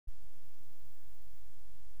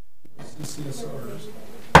CSRs.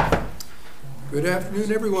 Good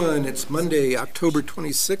afternoon, everyone. It's Monday, October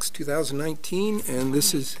 26, 2019, and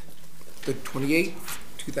this is the 28th,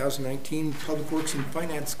 2019 Public Works and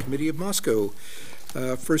Finance Committee of Moscow.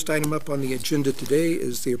 First item up on the agenda today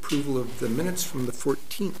is the approval of the minutes from the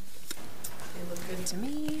 14th. They look good to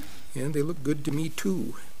me. And they look good to me,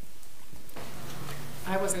 too.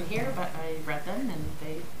 I wasn't here, but I read them, and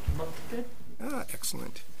they looked good.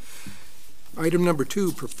 Excellent. Item number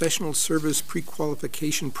 2, professional service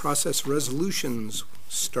pre-qualification process resolutions,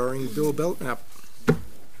 starring Bill Belknap.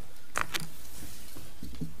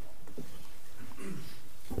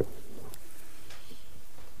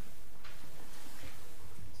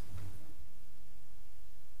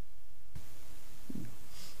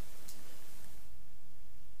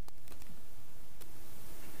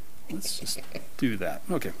 Let's just do that.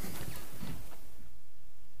 Okay.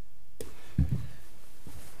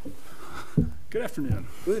 Good afternoon.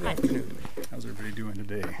 Good afternoon. How's everybody doing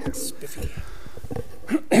today? Spiffy.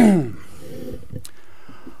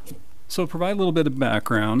 So provide a little bit of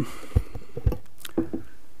background.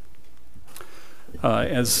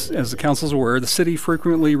 As the council is aware, the city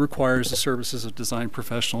frequently requires the services of design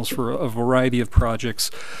professionals for a variety of projects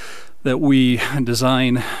that we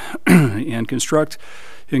design and construct,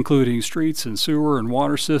 including streets and sewer and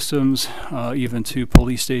water systems, even to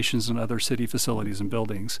police stations and other city facilities and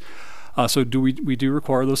buildings. So we do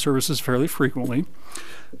require those services fairly frequently.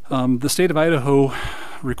 The state of Idaho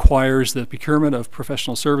requires the procurement of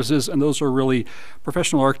professional services, and those are really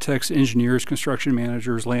professional architects, engineers, construction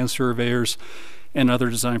managers, land surveyors, and other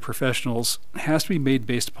design professionals. Has to be made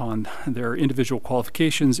based upon their individual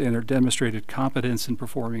qualifications and their demonstrated competence in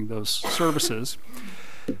performing those services.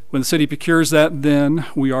 When the city procures that, then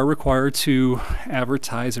we are required to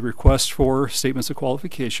advertise a request for statements of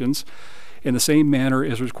qualifications in the same manner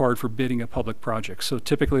as required for bidding a public project. So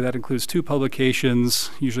typically that includes 2 publications,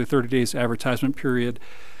 usually 30 days advertisement period,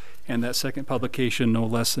 and that second publication no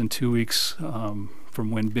less than 2 weeks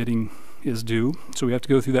from when bidding is due. So we have to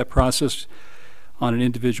go through that process on an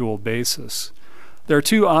individual basis. There are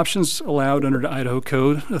 2 options allowed under the Idaho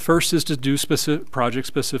Code. The first is to do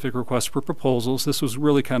project-specific requests for proposals. This was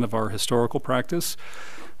really kind of our historical practice.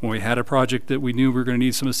 When we had a project that we knew we were going to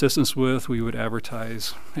need some assistance with, we would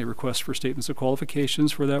advertise a request for statements of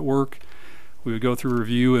qualifications for that work. We would go through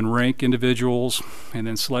review and rank individuals and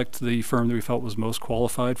then select the firm that we felt was most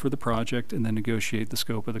qualified for the project and then negotiate the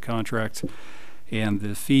scope of the contract and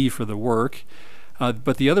the fee for the work.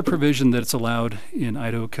 But the other provision that's allowed in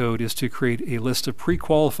Idaho Code is to create a list of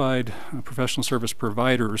pre-qualified professional service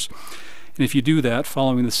providers. And if you do that,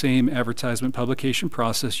 following the same advertisement publication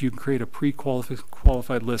process, you can create a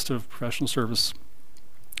pre-qualified list of professional service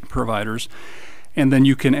providers. And then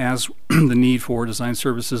you can, as the need for design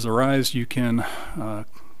services arise, you can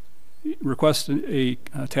request a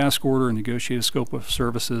task order and negotiate a scope of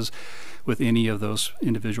services with any of those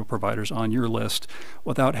individual providers on your list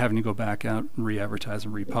without having to go back out and re-advertise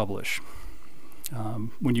and republish.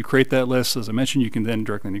 When you create that list, as I mentioned, you can then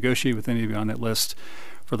directly negotiate with any of you on that list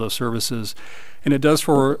for those services. And it does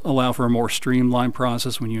allow for a more streamlined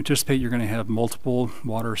process when you anticipate you're going to have multiple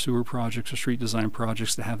water, sewer projects or street design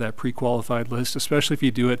projects to have that pre-qualified list, especially if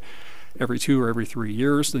you do it every 2 or every 3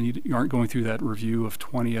 years. Then you aren't going through that review of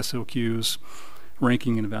 20 SOQs,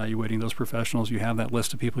 ranking and evaluating those professionals. You have that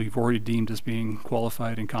list of people you've already deemed as being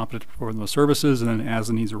qualified and competent to perform those services, and then as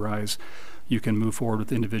the needs arise, you can move forward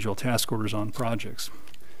with individual task orders on projects.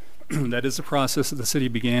 That is the process that the city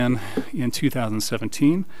began in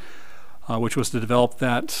 2017, which was to develop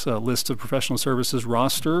that list of professional services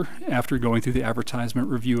roster after going through the advertisement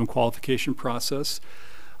review and qualification process.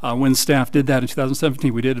 When staff did that in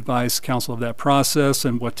 2017, we did advise council of that process,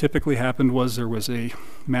 and what typically happened was there was a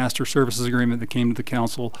master services agreement that came to the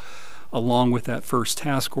council along with that first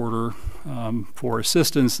task order for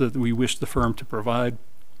assistance that we wished the firm to provide,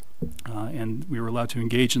 and we were allowed to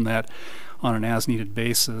engage in that on an as-needed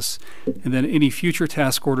basis. And then any future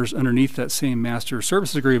task orders underneath that same master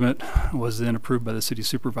services agreement was then approved by the city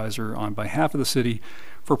supervisor on behalf of the city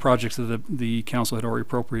for projects that the council had already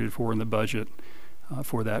appropriated for in the budget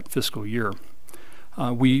for that fiscal year.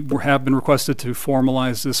 We have been requested to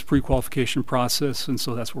formalize this pre-qualification process, and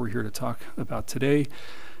so that's what we're here to talk about today,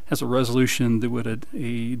 as a resolution that would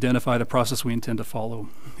identify the process we intend to follow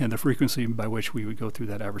and the frequency by which we would go through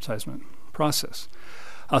that advertisement process.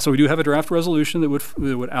 So we do have a draft resolution that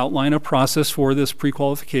would outline a process for this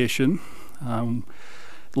pre-qualification.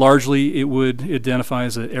 Largely, it would identify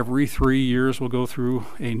that every 3 years we'll go through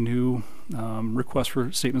a new request for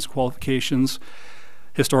statements of qualifications.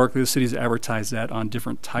 Historically, the city's advertised that on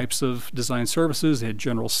different types of design services. They had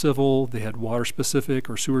general civil, they had water specific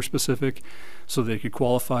or sewer specific, so they could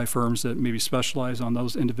qualify firms that maybe specialize on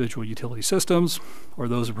those individual utility systems, or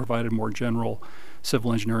those that provided more general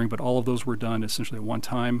civil engineering, but all of those were done essentially at one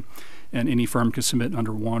time, and any firm could submit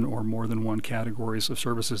under one or more than one categories of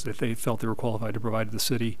services that they felt they were qualified to provide to the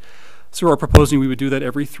city. So we're proposing we would do that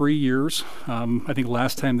every 3 years. I think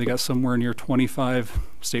last time they got somewhere near 25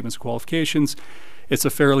 statements of qualifications. It's a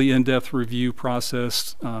fairly in-depth review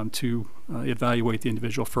process to evaluate the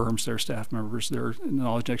individual firms, their staff members, their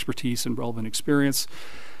knowledge, expertise, and relevant experience.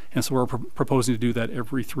 And so we're proposing to do that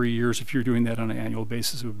every 3 years. If you're doing that on an annual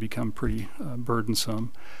basis, it would become pretty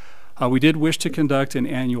burdensome. We did wish to conduct an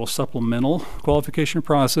annual supplemental qualification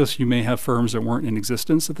process. You may have firms that weren't in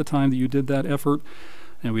existence at the time that you did that effort,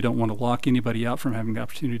 and we don't want to lock anybody out from having the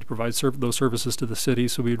opportunity to provide those services to the city.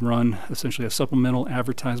 So we'd run essentially a supplemental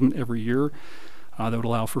advertisement every year. That would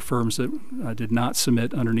allow for firms that did not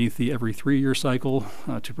submit underneath the every 3-year cycle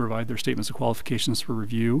to provide their statements of qualifications for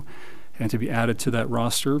review and to be added to that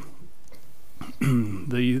roster.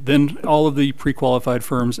 Then all of the pre-qualified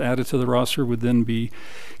firms added to the roster would then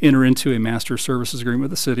enter into a master services agreement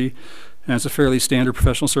with the city. And it's a fairly standard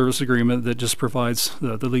professional service agreement that just provides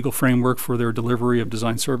the legal framework for their delivery of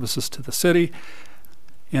design services to the city.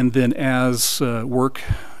 And then as work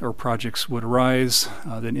or projects would arise,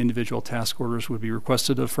 then individual task orders would be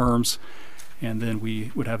requested of firms, and then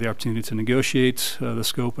we would have the opportunity to negotiate the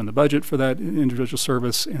scope and the budget for that individual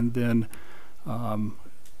service, and then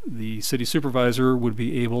the city supervisor would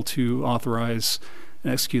be able to authorize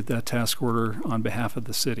and execute that task order on behalf of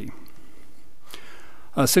the city.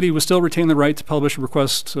 City would still retain the right to publish and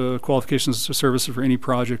request qualifications to services for any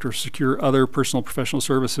project or secure other personal professional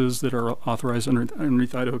services that are authorized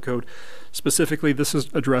underneath Idaho Code. Specifically, this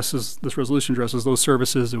resolution addresses those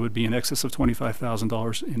services that would be in excess of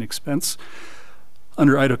 $25,000 in expense.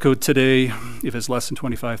 Under Idaho Code today, if it's less than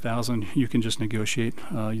 $25,000, you can just negotiate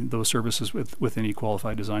those services with any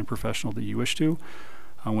qualified design professional that you wish to.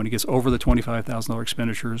 When it gets over the $25,000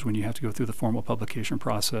 expenditures, when you have to go through the formal publication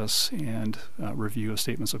process and review of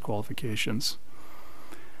statements of qualifications.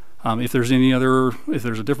 If there's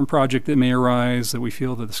a different project that may arise that we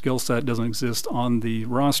feel that the skill set doesn't exist on the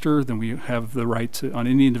roster, then we have the right to, on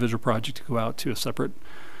any individual project, to go out to a separate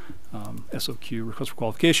SOQ, request for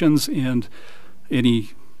qualifications, and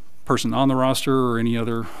any person on the roster or any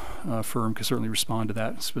other firm can certainly respond to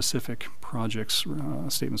that specific project's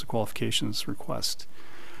statements of qualifications request.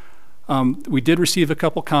 We did receive a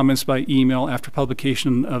couple comments by email after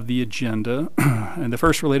publication of the agenda, and the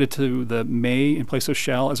first related to the may in place of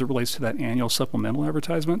shall as it relates to that annual supplemental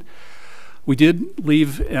advertisement. We did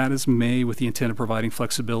leave that as may with the intent of providing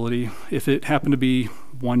flexibility. If it happened to be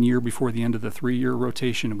 1 year before the end of the 3-year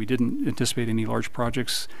rotation and we didn't anticipate any large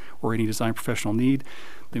projects or any design professional need,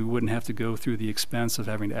 then we wouldn't have to go through the expense of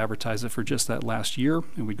having to advertise it for just that last year,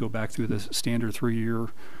 and we'd go back through the standard 3-year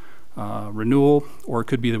renewal. Or it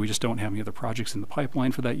could be that we just don't have any other projects in the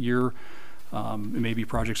pipeline for that year. Maybe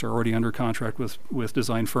projects are already under contract with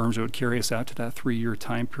design firms that would carry us out to that 3-year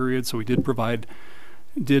time period. So we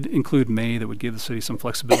did include may that would give the city some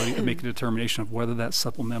flexibility to make a determination of whether that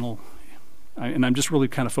supplemental, and I'm just really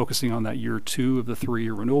kind of focusing on that year 2 of the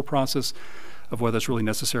 3-year renewal process, of whether it's really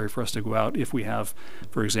necessary for us to go out if we have,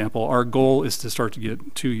 for example, our goal is to start to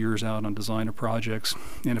get 2 years out on design of projects,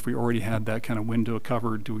 and if we already had that kind of window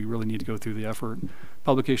covered, do we really need to go through the effort,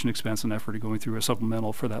 publication expense and effort of going through a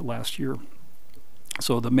supplemental for that last year?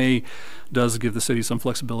 So the may does give the city some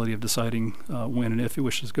flexibility of deciding when and if it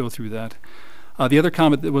wishes to go through that. The other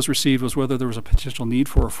comment that was received was whether there was a potential need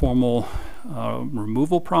for a formal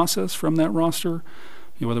removal process from that roster,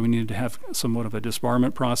 whether we needed to have somewhat of a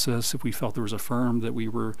disbarment process if we felt there was a firm that we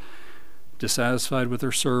were dissatisfied with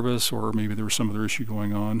their service, or maybe there was some other issue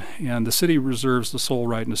going on. And the city reserves the sole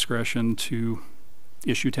right and discretion to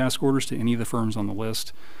issue task orders to any of the firms on the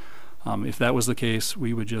list. If that was the case,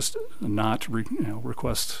 we would just not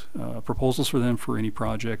request proposals for them for any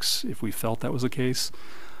projects if we felt that was the case.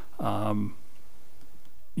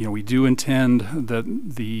 We do intend that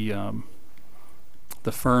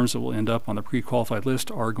the firms that will end up on the pre-qualified list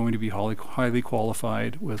are going to be highly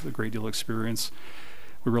qualified with a great deal of experience.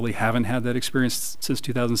 We really haven't had that experience since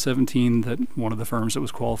 2017, that one of the firms that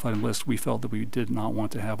was qualified on the list we felt that we did not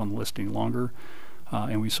want to have on the list any longer.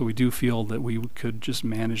 So we do feel that we could just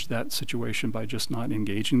manage that situation by just not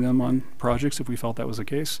engaging them on projects if we felt that was the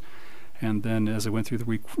case. And then as they went through the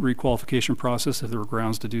requalification process, if there were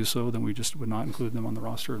grounds to do so, then we just would not include them on the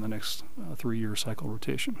roster in the next 3-year cycle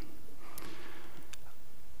rotation.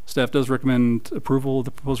 Staff does recommend approval of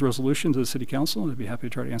the proposed resolution to the City Council, and I'd be happy to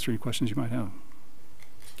try to answer any questions you might have.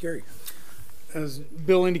 Gary? As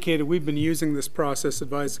Bill indicated, we've been using this process,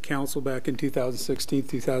 advised the council back in 2016,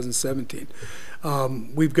 2017.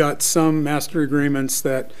 We've got some master agreements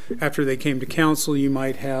that after they came to council, you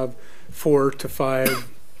might have 4 to 5,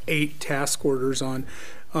 8 task orders on.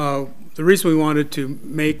 The reason we wanted to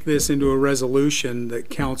make this into a resolution that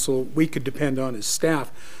council, we could depend on as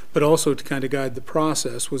staff, but also to kind of guide the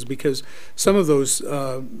process, was because some of those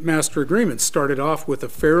master agreements started off with a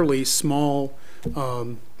fairly small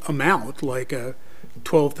amount, like a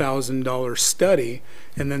 $12,000 study,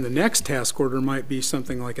 and then the next task order might be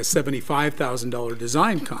something like a $75,000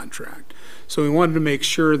 design contract. So we wanted to make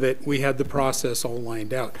sure that we had the process all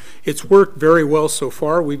lined out. It's worked very well so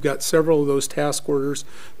far. We've got several of those task orders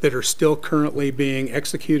that are still currently being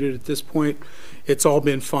executed at this point. It's all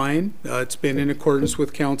been fine. It's been in accordance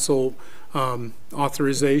with council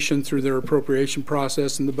authorization through their appropriation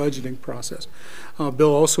process and the budgeting process.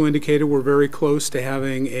 Bill also indicated we're very close to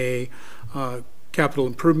having a capital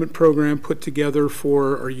improvement program put together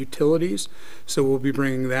for our utilities. So we'll be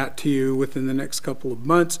bringing that to you within the next couple of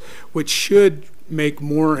months, which should make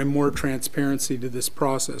more and more transparency to this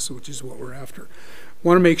process, which is what we're after.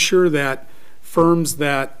 Want to make sure that firms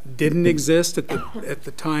that didn't exist at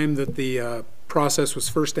the time that the process was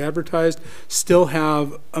first advertised still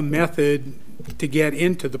have a method to get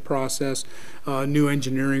into the process. New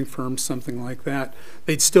engineering firms, something like that,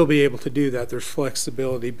 they'd still be able to do that. There's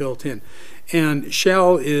flexibility built in. And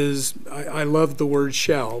shall is, I love the word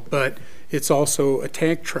shall, but it's also a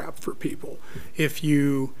tank trap for people. If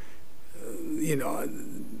you know,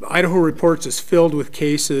 Idaho Reports is filled with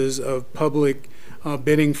cases of public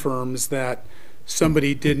bidding firms that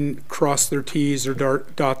somebody didn't cross their T's or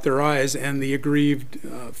dot their I's, and the aggrieved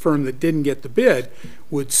firm that didn't get the bid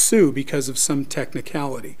would sue because of some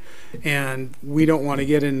technicality. And we don't want to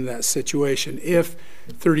get into that situation. If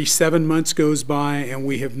 37 months goes by and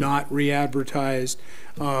we have not re-advertised,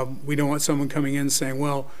 we don't want someone coming in saying,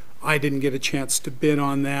 well, I didn't get a chance to bid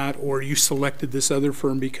on that, or you selected this other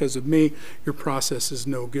firm because of me, your process is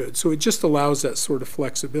no good. So it just allows that sort of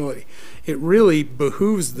flexibility. It really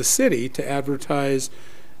behooves the city to advertise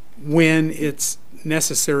when it's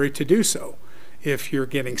necessary to do so. If you're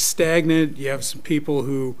getting stagnant, you have some people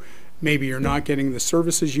who maybe you're not getting the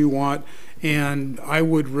services you want, and I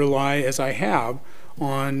would rely, as I have,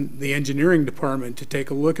 on the engineering department to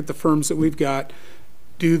take a look at the firms that we've got.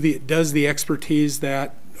 Does the expertise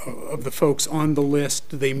that of the folks on the list,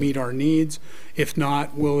 do they meet our needs? If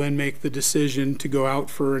not, we'll then make the decision to go out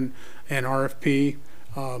for an RFP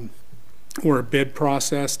or a bid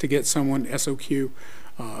process to get someone, SOQ,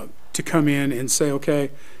 to come in and say, okay,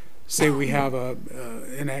 say we have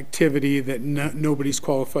an activity that nobody's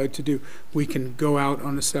qualified to do. We can go out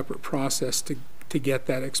on a separate process to get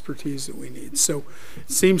that expertise that we need. So it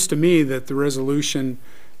seems to me that the resolution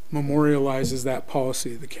memorializes that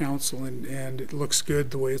policy of the council, and it looks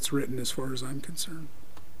good the way it's written as far as I'm concerned.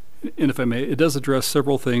 And if I may, it does address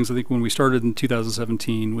several things. I think when we started in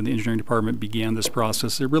 2017, when the engineering department began this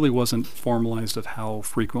process, it really wasn't formalized of how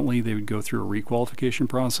frequently they would go through a requalification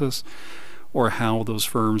process, or how those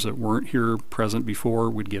firms that weren't here present before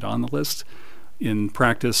would get on the list. In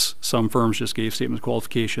practice, some firms just gave statement of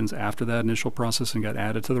qualifications after that initial process and got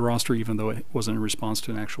added to the roster, even though it wasn't in response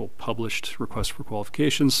to an actual published request for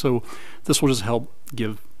qualifications. So this will just help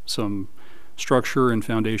give some structure and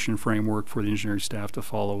foundation framework for the engineering staff to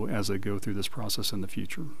follow as they go through this process in the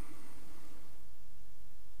future.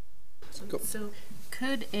 So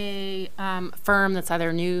could a firm that's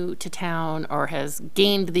either new to town or has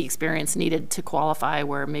gained the experience needed to qualify,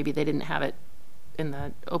 where maybe they didn't have it in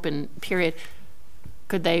the open period,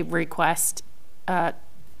 could they request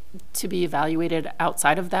to be evaluated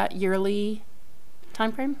outside of that yearly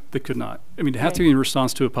timeframe? They could not. I mean, it has to be in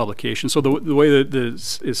response to a publication. So the way that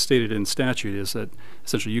this is stated in statute is that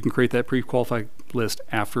essentially you can create that pre-qualified list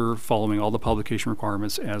after following all the publication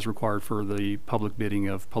requirements as required for the public bidding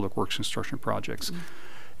of public works construction projects. Mm-hmm.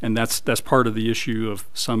 And that's part of the issue of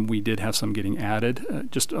some. We did have some getting added,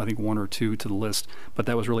 just I think 1 or 2 to the list, but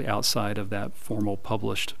that was really outside of that formal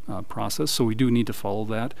published process. So we do need to follow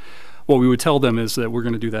that. What we would tell them is that we're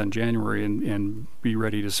going to do that in January and be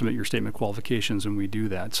ready to submit your statement of qualifications, and we do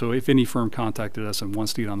that. So if any firm contacted us and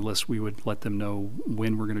wants to get on the list, we would let them know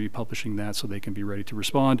when we're going to be publishing that so they can be ready to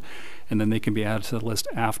respond, and then they can be added to the list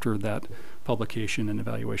after that publication and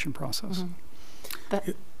evaluation process.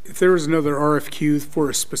 Mm-hmm. If there was another RFQ for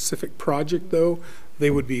a specific project, though, they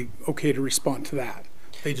would be okay to respond to that.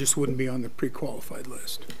 They just wouldn't be on the pre-qualified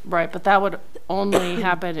list. Right, but that would only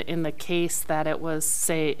happen in the case that it was,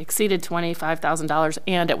 say, exceeded $25,000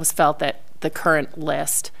 and it was felt that the current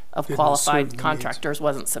list of qualified contractors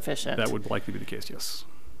wasn't sufficient. That would likely be the case, yes.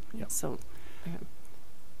 Yep. So,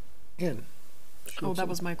 And Oh, that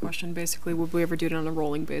was my question. Basically, would we ever do it on a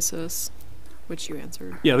rolling basis? Which you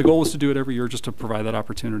answered. Yeah, the goal is to do it every year just to provide that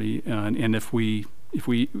opportunity. And if we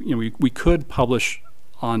we could publish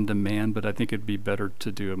on demand, but I think it'd be better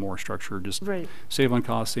to do a more structured, just right. save on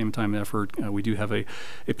cost, save on time and effort. We do have a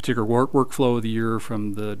particular workflow of the year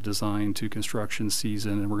from the design to construction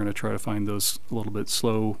season, and we're going to try to find those a little bit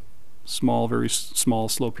small, very small,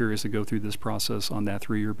 slow periods to go through this process on that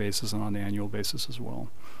 3-year basis and on an annual basis as well.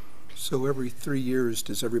 so every 3 years,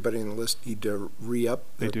 does everybody on the list need to re-up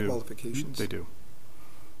They their do. qualifications? They do.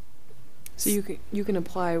 So you can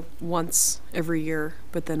apply once every year,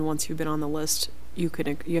 but then once you've been on the list, you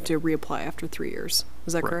have to reapply after 3 years.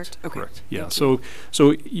 Is that correct? Okay. Correct. Yeah. Thank you.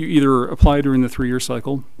 So you either apply during the 3-year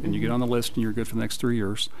cycle and you get on the list and you're good for the next 3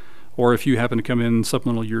 years, or if you happen to come in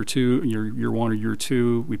supplemental year 2, year 1 or year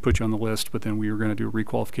 2, we put you on the list, but then we were going to do a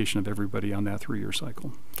requalification of everybody on that 3-year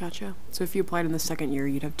cycle. Gotcha. So if you applied in the second year,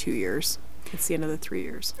 you'd have 2 years. It's the end of the 3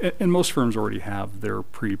 years. And most firms already have their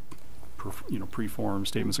pre-formed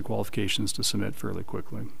statements of qualifications to submit fairly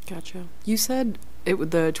quickly. Gotcha. You said it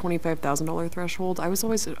with the $25,000 threshold. I was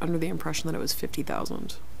always under the impression that it was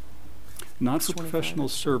 $50,000. Not for 25. professional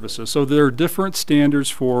services. So there are different standards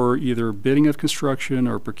for either bidding of construction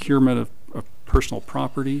or procurement of personal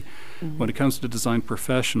property. When it comes to design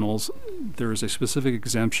professionals, there is a specific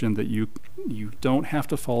exemption that you don't have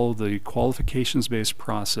to follow the qualifications-based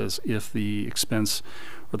process if the expense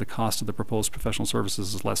or the cost of the proposed professional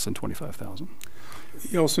services is less than $25,000.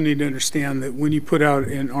 You also need to understand that when you put out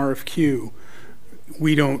an RFQ,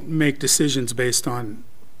 we don't make decisions based on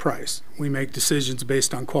price. We make decisions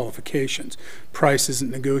based on qualifications. Price isn't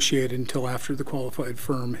negotiated until after the qualified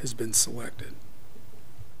firm has been selected.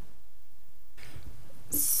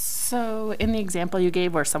 So in the example you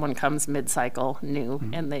gave where someone comes mid-cycle new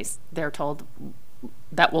Mm-hmm. and they're told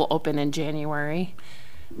that will open in January,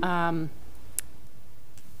 I'm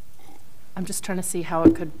just trying to see how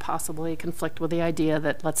it could possibly conflict with the idea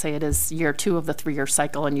that, let's say it is year 2 of the 3-year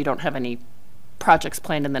cycle and you don't have any projects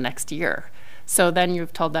planned in the next year. So then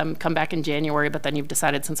you've told them come back in January, but then you've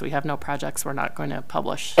decided since we have no projects, we're not going to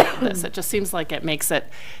publish this. It just seems like it makes it,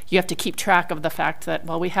 you have to keep track of the fact that,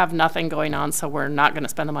 well, we have nothing going on, so we're not going to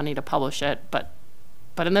spend the money to publish it. But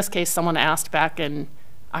in this case, someone asked back in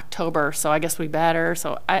October, so I guess we better.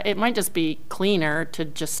 So it might just be cleaner to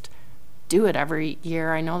just do it every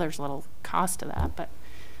year. I know there's a little cost to that, but.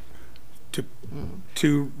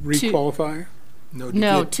 To requalify?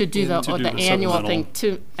 No, to do the annual supplemental.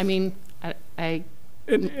 thing. I mean, And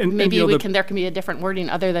maybe you know, there can be a different wording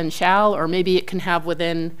other than shall, or maybe it can have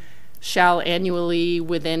within shall annually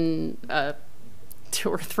within 2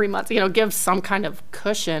 or 3 months. Give some kind of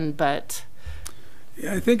cushion, but.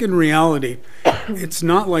 Yeah, I think in reality, it's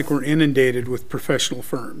not like we're inundated with professional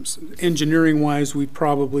firms. Engineering-wise, we've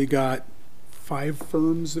probably got 5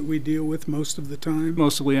 firms that we deal with most of the time.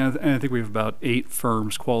 mostly, and I think we have about 8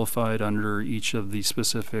 firms qualified under each of the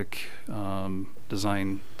specific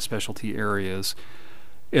design specialty areas.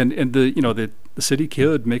 And the city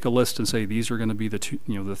could make a list and say these are going to be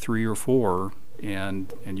the 3 or 4,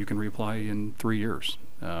 and you can reapply in 3 years.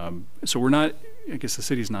 So we're not. I guess the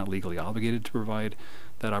city's not legally obligated to provide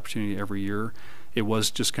that opportunity every year. It was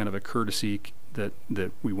just kind of a courtesy that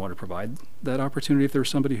we want to provide that opportunity if there's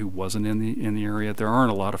somebody who wasn't in the area. There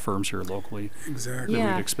aren't a lot of firms here locally Exactly. that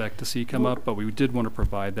Yeah. we'd expect to see come up, but we did want to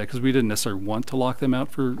provide that because we didn't necessarily want to lock them out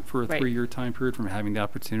for a Right. 3-year time period from having the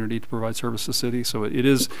opportunity to provide service to the city. So it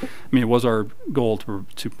is, it was our goal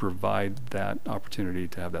to provide that opportunity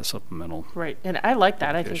to have that supplemental. Right, and I like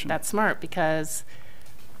that. I think Application. that's smart because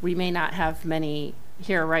we may not have many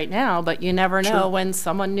here right now, but you never know Sure. when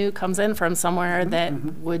someone new comes in from somewhere that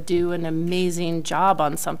would do an amazing job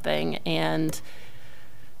on something, and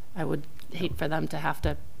I would hate for them to have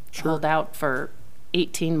to hold out for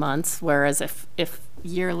 18 months, whereas if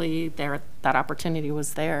yearly that opportunity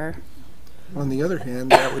was there. On the other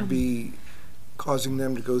hand, that would be causing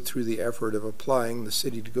them to go through the effort of applying, the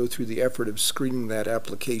city to go through the effort of screening that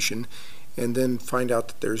application, and then find out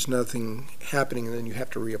that there's nothing happening, and then you have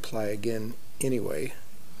to reapply again anyway.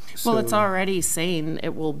 Well, it's So- already saying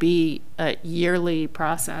it will be a yearly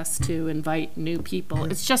process to invite new people.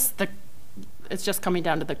 It's just coming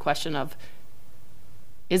down to the question of,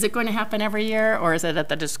 is it going to happen every year, or is it at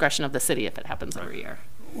the discretion of the city if it happens every year?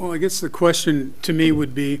 Well, I guess the question to me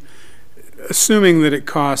would be, assuming that it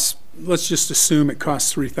costs, let's just assume it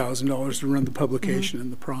costs $3,000 to run the publication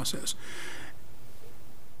and the process.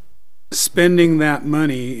 Spending that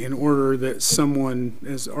money in order that someone,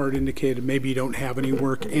 as Art indicated, maybe you don't have any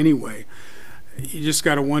work anyway. You just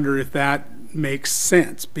got to wonder if that makes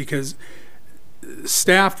sense, because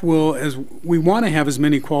staff will, as we want to have as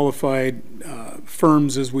many qualified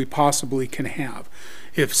firms as we possibly can have.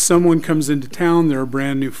 If someone comes into town, they're a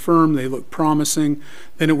brand new firm, they look promising,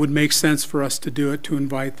 then it would make sense for us to do it, to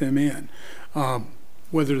invite them in.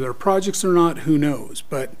 Whether they're projects or not, who knows?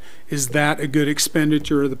 But is that a good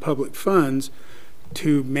expenditure of the public funds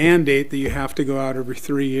to mandate that you have to go out every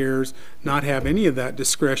 3 years, not have any of that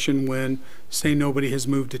discretion when, say, nobody has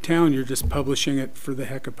moved to town, you're just publishing it for the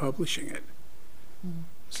heck of publishing it?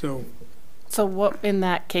 So what, in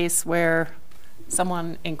that case where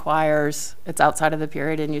someone inquires, it's outside of the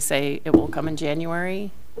period, and you say it will come in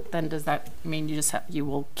January, then does that mean you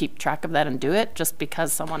will keep track of that and do it just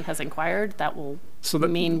because someone has inquired? That will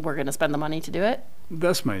mean we're going to spend the money to do it?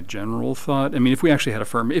 That's my general thought. I mean, if we actually had a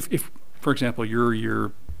firm, if for example, you're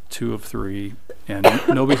year 2 of 3 and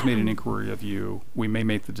nobody's made an inquiry of you, we may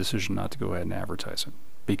make the decision not to go ahead and advertise it,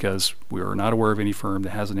 because we are not aware of any firm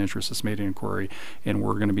that has an interest that's made an inquiry, and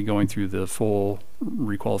we're going to be going through the full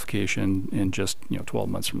requalification in just 12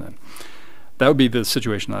 months from then. That would be the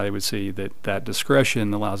situation. I would say that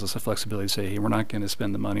discretion allows us the flexibility to say, hey, we're not going to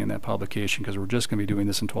spend the money on that publication because we're just going to be doing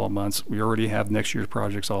this in 12 months. We already have next year's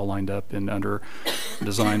projects all lined up and under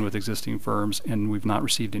design with existing firms, and we've not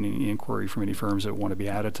received any inquiry from any firms that want to be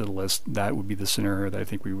added to the list. That would be the scenario that I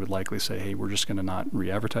think we would likely say, hey, we're just going to not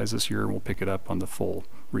re-advertise this year, and we'll pick it up on the full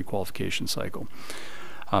requalification cycle.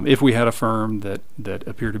 If we had a firm that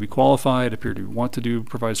appeared to be qualified, appeared to want to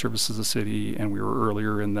provide services to the city, and we were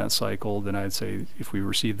earlier in that cycle, then I'd say if we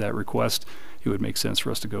received that request, it would make sense for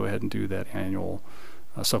us to go ahead and do that annual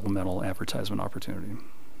supplemental advertisement opportunity.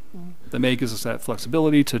 That may gives us that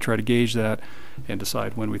flexibility to try to gauge that and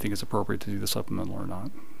decide when we think it's appropriate to do the supplemental or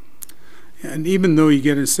not. And even though you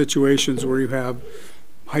get in situations where you have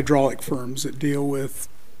hydraulic firms that deal with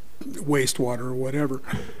wastewater or whatever,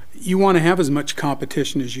 you want to have as much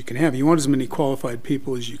competition as you can have. You want as many qualified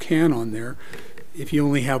people as you can on there. If you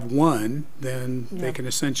only have one, then they can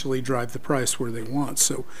essentially drive the price where they want.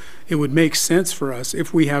 So it would make sense for us,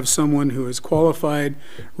 if we have someone who is qualified,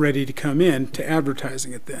 ready to come in, to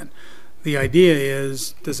advertising it then. The idea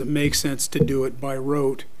is, does it make sense to do it by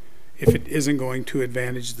rote if it isn't going to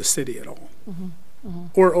advantage the city at all?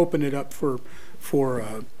 Or open it up for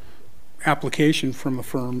application from a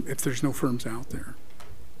firm if there's no firms out there.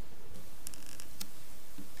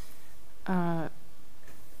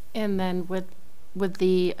 And then with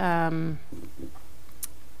the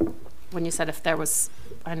when you said if there was,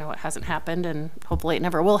 I know it hasn't happened and hopefully it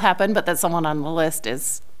never will happen, but that someone on the list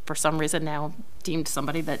is for some reason now deemed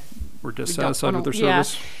somebody that we're dissatisfied with their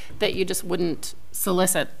service, that you just wouldn't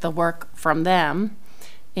solicit the work from them.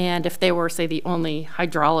 And if they were, say, the only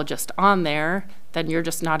hydrologist on there, then you're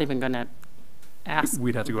just not even going to ask.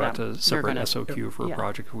 We'd have to go out to separate SOQ for a Yeah.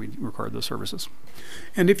 project we required those services.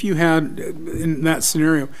 And if you had, in that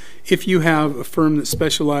scenario, if you have a firm that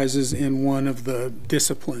specializes in one of the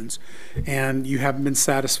disciplines and you haven't been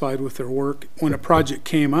satisfied with their work, when a project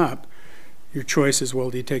came up, your choice is, well,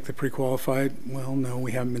 do you take the pre-qualified? Well, no,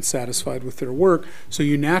 we haven't been satisfied with their work. So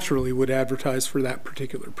you naturally would advertise for that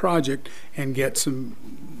particular project and get some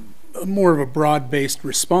more of a broad-based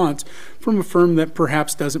response from a firm that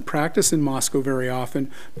perhaps doesn't practice in Moscow very often,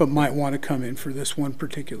 but might want to come in for this one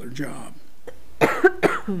particular job.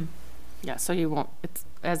 Yeah, so you won't, it's,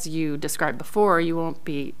 as you described before, you won't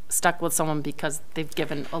be stuck with someone because they've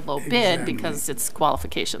given a low bid because it's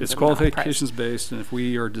qualifications. It's and not price. qualifications based, and if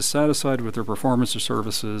we are dissatisfied with their performance or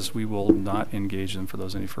services, we will not engage them for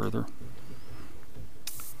those any further.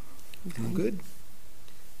 Good.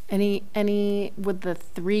 Any, with the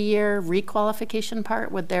 3-year requalification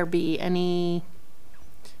part, would there be any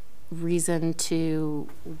reason to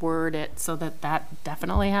word it so that that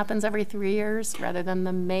definitely happens every 3 years rather than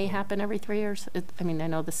the may happen every 3 years? I mean, I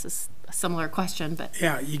know this is a similar question, but.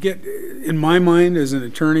 Yeah, you get, in my mind as an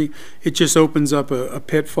attorney, it just opens up a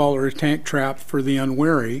pitfall or a tank trap for the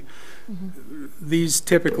unwary. These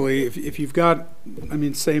typically, if you've got, I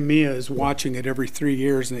mean, say Mia is watching it every 3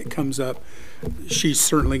 years and it comes up, she's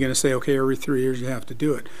certainly going to say, okay, every 3 years you have to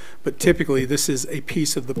do it. But typically this is a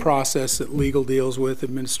piece of the process that legal deals with,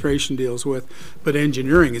 administration deals with, but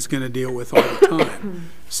engineering is going to deal with all the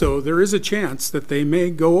time. So there is a chance that they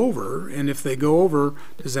may go over, and if they go over,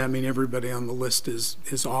 does that mean everybody on the list is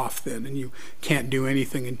off then, and you can't do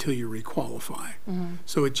anything until you requalify?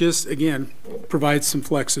 So it just, again, provides some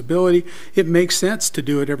flexibility. It makes sense to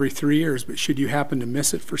do it every 3 years, but should you happen to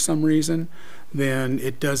miss it for some reason, then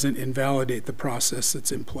it doesn't invalidate the process that's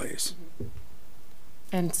in place.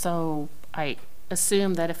 And so I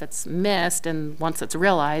assume that if it's missed and once it's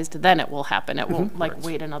realized, then it will happen. It won't like Correct.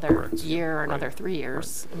 wait another Correct. year or another Right. 3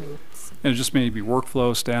 years. I mean, And it just may be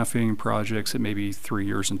workflow, staffing, projects. It may be 3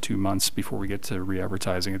 years and 2 months before we get to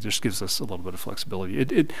re-advertising. It just gives us a little bit of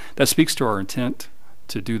flexibility. That speaks to our intent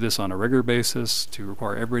to do this on a regular basis, to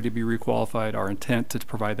require everybody to be requalified, our intent to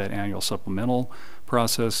provide that annual supplemental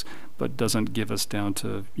process, but doesn't give us down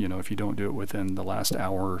to, if you don't do it within the last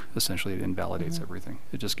hour, essentially it invalidates everything.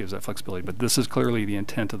 It just gives that flexibility. But this is clearly the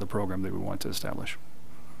intent of the program that we want to establish.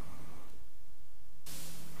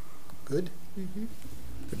 Good?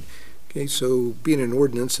 Good. Okay, so being an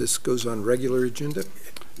ordinance, this goes on regular agenda?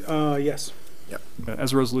 Yes.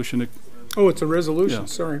 As a resolution, Oh, it's a resolution, Yeah.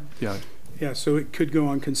 sorry. yeah, Yeah, so it could go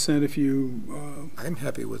on consent if you, I'm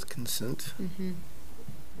happy with consent.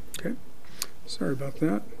 okay. Sorry about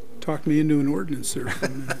that. Talked me into an ordinance there for a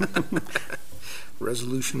minute.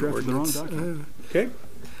 Resolution Drafted the wrong ordinance. document. Okay,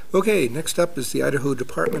 Okay, next up is the Idaho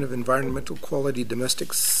Department of Environmental Quality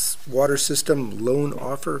Domestic Water System Loan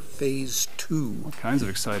Offer Phase 2. all kinds of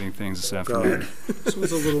exciting things this afternoon. this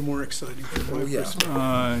was a little more exciting from my Oh, yeah.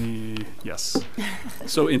 perspective. Yes.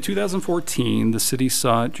 So in 2014, the city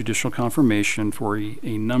sought judicial confirmation for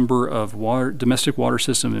a number of domestic water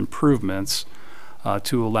system improvements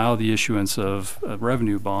to allow the issuance of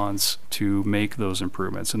revenue bonds to make those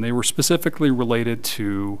improvements. And they were specifically related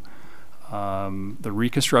to the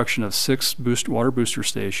reconstruction of 6 water booster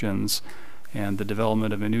stations and the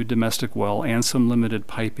development of a new domestic well and some limited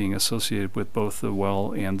piping associated with both the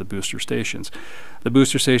well and the booster stations. The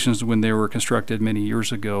booster stations, when they were constructed many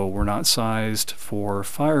years ago, were not sized for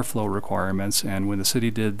fire flow requirements, and when the city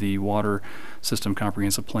did the water system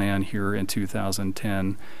comprehensive plan here in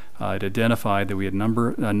 2010, it identified that we had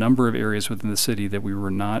a number of areas within the city that we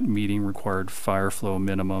were not meeting required fire flow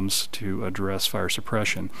minimums to address fire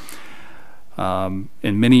suppression.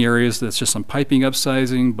 In many areas, that's just some piping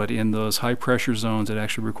upsizing, but in those high pressure zones, it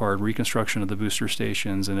actually required reconstruction of the booster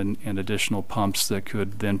stations and additional pumps that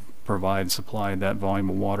could then supply that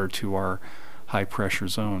volume of water to our high pressure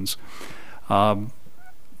zones.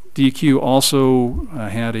 DEQ also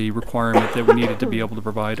had a requirement that we needed to be able to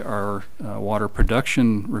provide our water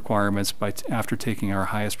production requirements after taking our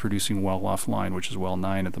highest producing well offline, which is well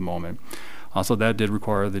 9 at the moment. Also, that did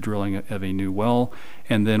require the drilling of a new well.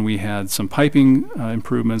 And then we had some piping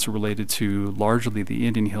improvements related to largely the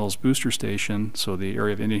Indian Hills booster station, so the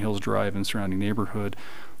area of Indian Hills Drive and surrounding neighborhood.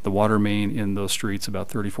 The water main in those streets, about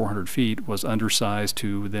 3,400 feet, was undersized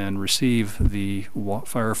to then receive the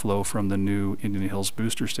fire flow from the new Indian Hills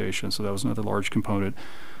booster station. So that was another large component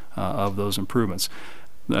of those improvements.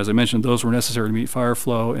 As I mentioned, those were necessary to meet fire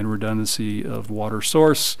flow and redundancy of water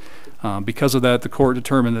source. Because of that, the court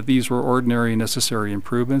determined that these were ordinary and necessary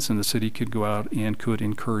improvements, and the city could go out and could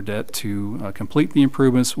incur debt to complete the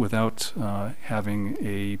improvements without having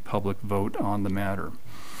a public vote on the matter.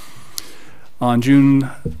 In June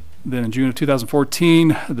of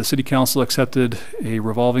 2014, the City Council accepted a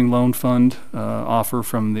revolving loan fund offer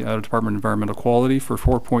from the Idaho Department of Environmental Quality for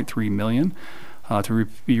 $4.3 million to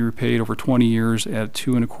be repaid over 20 years at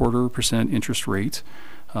 2.25% interest rate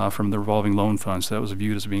from the revolving loan fund. So that was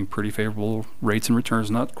viewed as being pretty favorable rates and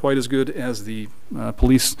returns, not quite as good as the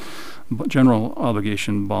police general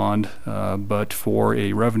obligation bond, but for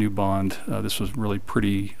a revenue bond, this was really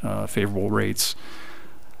pretty favorable rates.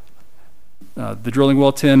 The drilling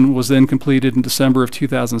well 10 was then completed in December of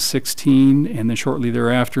 2016, and then shortly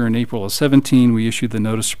thereafter, in April of 17, we issued the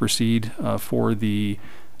notice to proceed for the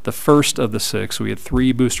first of the 6. So we had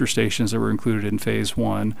 3 booster stations that were included in Phase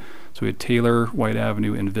 1. So we had Taylor, White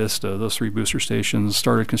Avenue, and Vista. Those 3 booster stations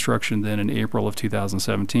started construction then in April of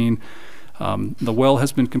 2017. The well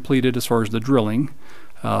has been completed as far as the drilling.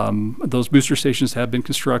 Those booster stations have been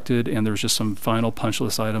constructed, and there's just some final punch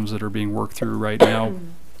list items that are being worked through right now.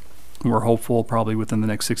 We're hopeful probably within the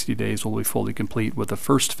next 60 days we'll be fully complete with the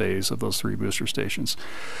first phase of those 3 booster stations.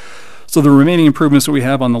 So the remaining improvements that we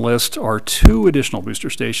have on the list are 2 additional booster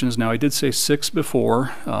stations. Now, I did say 6 before.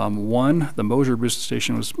 One, the Mosier booster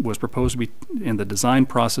station was proposed to be in the design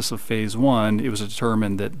process of Phase 1. It was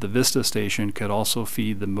determined that the Vista station could also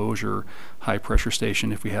feed the Mosier high pressure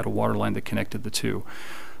station if we had a water line that connected the 2.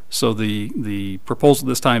 So the proposal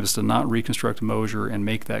this time is to not reconstruct Mosier and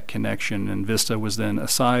make that connection, and Vista was then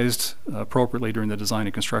sized appropriately during the design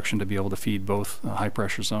and construction to be able to feed both high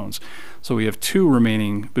pressure zones. So we have 2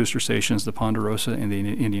 remaining booster stations, the Ponderosa and the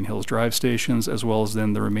Indian Hills Drive stations, as well as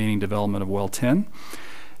then the remaining development of well 10.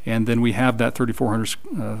 And then we have that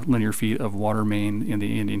 3,400 linear feet of water main in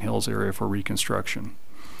the Indian Hills area for reconstruction.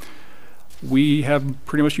 We have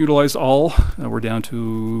pretty much utilized all. We're down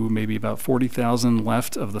to maybe about 40,000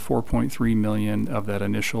 left of the 4.3 million of that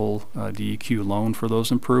initial DEQ loan for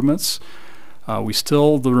those improvements.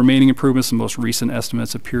 The remaining improvements, the most recent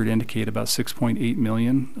estimates appear to indicate about 6.8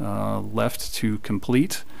 million left to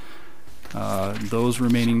complete those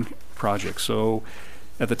remaining projects. So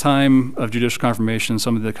at the time of judicial confirmation,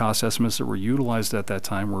 some of the cost estimates that were utilized at that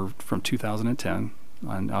time were from 2010.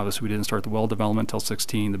 And obviously we didn't start the well development until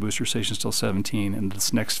 16, the booster station still 17, and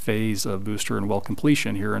this next phase of booster and well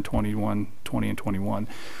completion here in 20 and 21.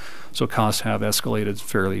 So costs have escalated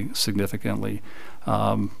fairly significantly.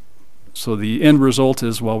 So the end result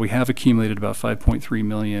is, while we have accumulated about 5.3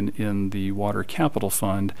 million in the water capital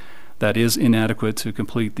fund, that is inadequate to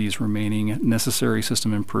complete these remaining necessary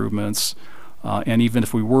system improvements. And even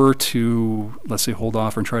if we were to, let's say, hold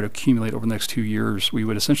off and try to accumulate over the next 2 years, we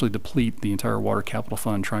would essentially deplete the entire water capital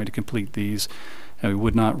fund trying to complete these, and we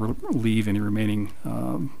would not leave any remaining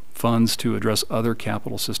funds to address other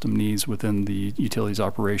capital system needs within the utilities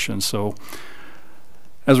operation. So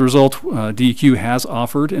as a result, DEQ has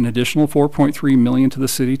offered an additional 4.3 million to the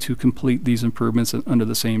city to complete these improvements under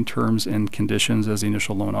the same terms and conditions as the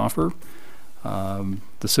initial loan offer.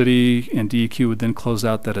 The city and DEQ would then close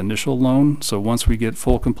out that initial loan. So once we get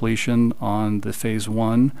full completion on the phase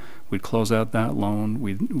 1, we'd close out that loan.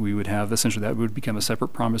 We would have, essentially, that would become a separate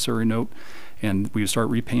promissory note, and we would start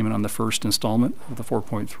repayment on the first installment of the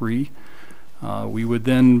 4.3. We would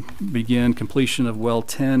then begin completion of well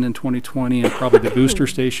 10 in 2020 and probably the booster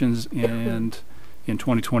stations in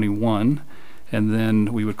 2021. And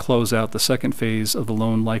then we would close out the second phase of the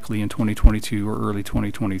loan likely in 2022 or early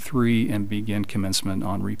 2023 and begin commencement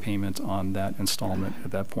on repayment on that installment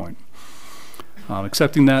at that point.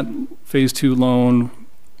 Accepting that phase 2 loan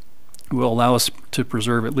will allow us to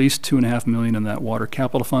preserve at least $2.5 million in that water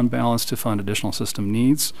capital fund balance to fund additional system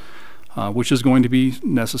needs, which is going to be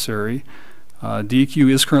necessary.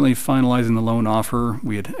 DEQ is currently finalizing the loan offer.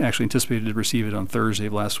 We had actually anticipated to receive it on Thursday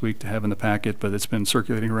of last week to have in the packet, but it's been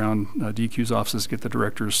circulating around DEQ's offices to get the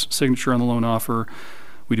director's signature on the loan offer.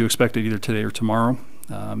 We do expect it either today or tomorrow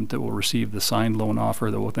that we'll receive the signed loan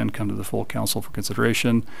offer that will then come to the full council for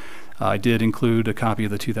consideration. I did include a copy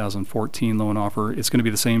of the 2014 loan offer. It's going to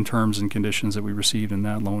be the same terms and conditions that we received in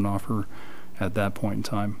that loan offer at that point in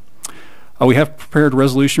time. We have prepared a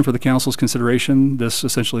resolution for the council's consideration. This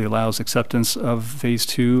essentially allows acceptance of phase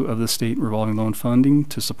 2 of the state revolving loan funding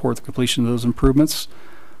to support the completion of those improvements.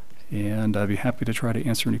 And I'd be happy to try to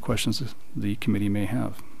answer any questions the committee may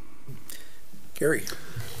have. Gary.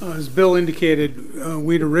 As Bill indicated,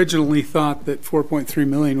 we'd originally thought that 4.3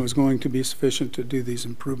 million was going to be sufficient to do these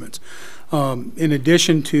improvements. In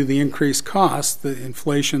addition to the increased costs, the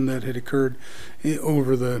inflation that had occurred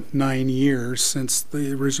over the 9 years since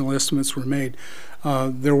the original estimates were made,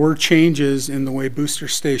 there were changes in the way booster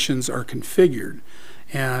stations are configured.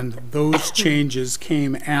 And those changes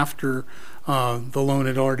came after the loan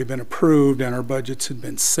had already been approved and our budgets had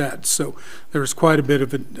been set. So there was quite a bit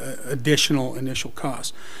of additional initial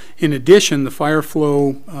cost. In addition, the fire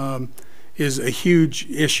flow is a huge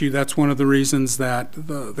issue. That's one of the reasons that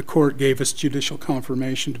the court gave us judicial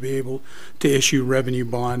confirmation to be able to issue revenue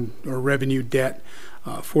bond or revenue debt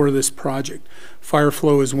for this project. Fire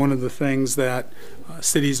flow is one of the things that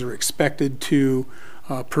cities are expected to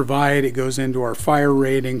provide. It goes into our fire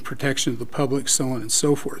rating, protection of the public, so on and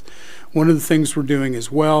so forth. One of the things we're doing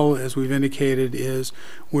as well, as we've indicated, is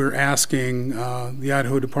we're asking the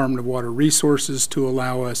Idaho Department of Water Resources to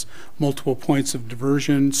allow us multiple points of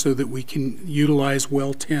diversion so that we can utilize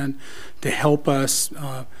well 10 to help us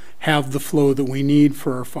have the flow that we need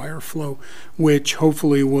for our fire flow, which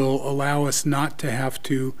hopefully will allow us not to have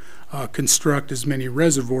to construct as many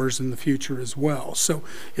reservoirs in the future as well. So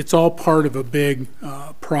it's all part of a big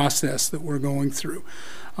process that we're going through.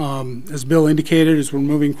 As Bill indicated, as we're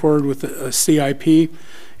moving forward with a CIP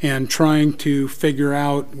and trying to figure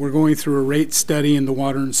out, we're going through a rate study in the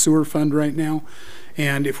Water and Sewer Fund right now,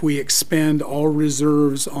 and if we expend all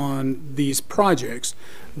reserves on these projects,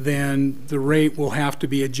 then the rate will have to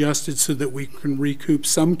be adjusted so that we can recoup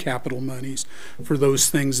some capital monies for those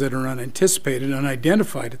things that are unanticipated,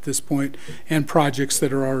 unidentified at this point, and projects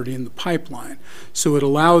that are already in the pipeline. So it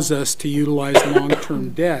allows us to utilize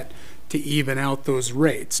long-term debt to even out those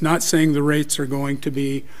rates. Not saying the rates are going to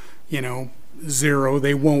be, zero.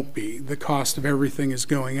 They won't be. The cost of everything is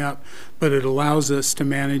going up, but it allows us to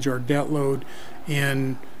manage our debt load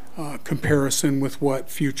in comparison with what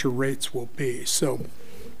future rates will be. So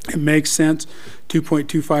it makes sense.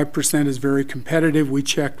 2.25% is very competitive. We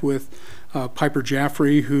checked with Piper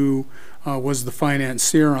Jaffray, who was the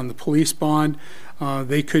financier on the police bond.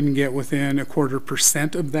 They couldn't get within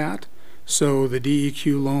 0.25% of that. So the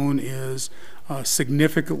DEQ loan is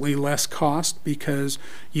significantly less cost because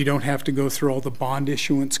you don't have to go through all the bond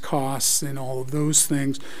issuance costs and all of those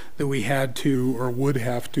things that we had to or would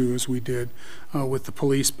have to as we did with the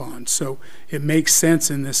police bond. So it makes sense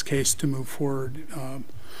in this case to move forward.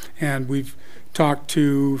 And we've talked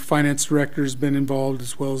to finance director's been involved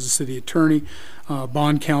as well as the city attorney.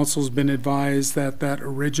 Bond counsel's been advised that that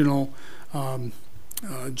original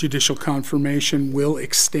judicial confirmation will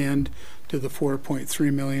extend to the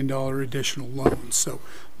 $4.3 million additional loan. So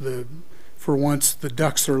for once the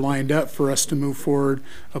ducks are lined up for us to move forward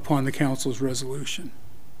upon the council's resolution.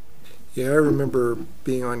 Yeah, I remember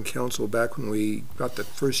being on council back when we got the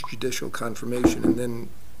first judicial confirmation, and then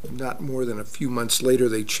not more than a few months later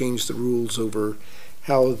they changed the rules over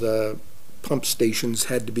how the pump stations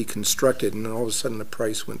had to be constructed, and then all of a sudden the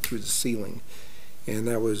price went through the ceiling. And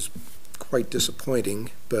that was quite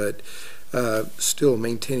disappointing, but still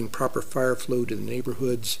maintaining proper fire flow to the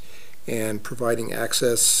neighborhoods and providing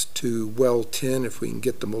access to well 10 if we can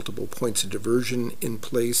get the multiple points of diversion in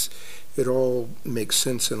place. It all makes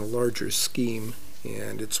sense in a larger scheme,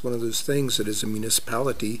 and it's one of those things that as a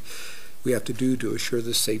municipality we have to do to assure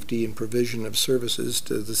the safety and provision of services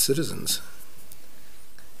to the citizens.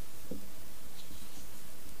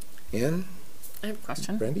 Ann? I have a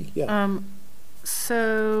question. Brandy? Yeah.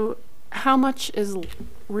 So how much is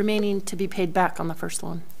remaining to be paid back on the first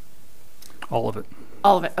loan? All of it.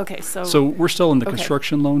 All of it, okay, so. So we're still in the Okay.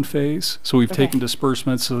 construction loan phase. So we've Okay. taken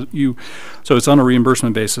disbursements. So it's on a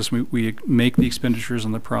reimbursement basis. We make the expenditures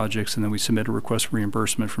on the projects, and then we submit a request for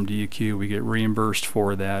reimbursement from DEQ. We get reimbursed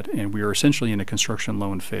for that, and we are essentially in a construction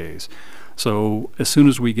loan phase. So as soon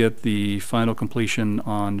as we get the final completion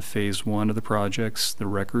on phase 1 of the projects, the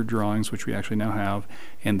record drawings, which we actually now have,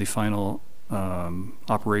 and the final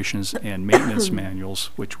operations and maintenance manuals,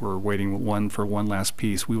 which we're waiting for one last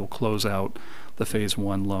piece, we will close out the phase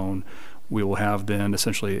 1 loan. We will have then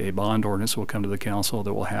essentially a bond ordinance that will come to the council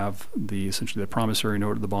that will have essentially the promissory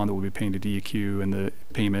note of the bond that we'll be paying to DEQ and the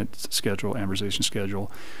payment schedule, amortization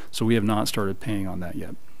schedule. So we have not started paying on that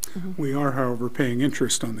yet. We are, however, paying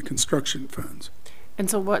interest on the construction funds. And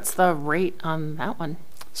so what's the rate on that one?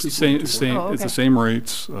 It's the same, Oh, it's the okay. same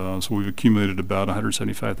rates. So we've accumulated about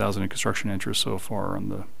 $175,000 in construction interest so far on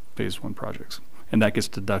the phase 1 projects. And that gets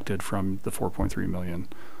deducted from the $4.3 million.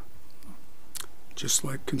 Just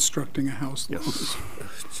like constructing a house. Yes.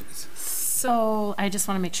 So I just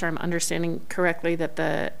want to make sure I'm understanding correctly that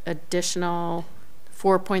the additional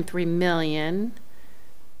 4.3 million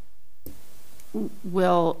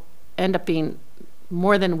will end up being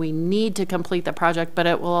more than we need to complete the project, but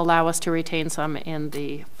it will allow us to retain some in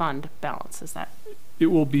the fund balance. Is that? It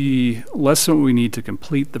will be less than what we need to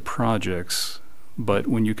complete the projects, but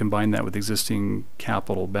when you combine that with existing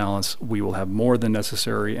capital balance, we will have more than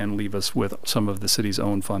necessary and leave us with some of the city's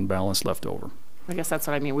own fund balance left over. I guess that's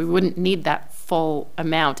what I mean. We wouldn't need that full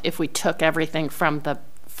amount if we took everything from the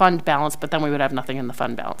fund balance, but then we would have nothing in the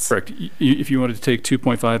fund balance. Correct. If you wanted to take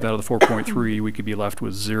 2.5 out of the 4.3, we could be left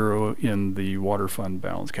with 0 in the water fund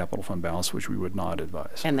balance, capital fund balance, which we would not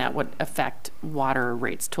advise. And that would affect water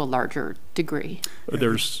rates to a larger degree.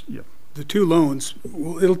 There's, yeah. The two loans,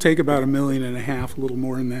 well, it'll take about $1.5 million, a little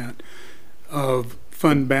more than that, of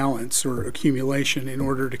fund balance or accumulation in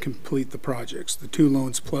order to complete the projects. The two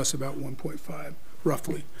loans plus about 1.5,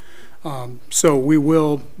 roughly. So we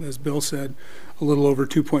will, as Bill said, a little over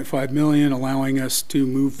 2.5 million, allowing us to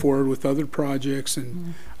move forward with other projects.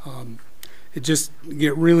 And it just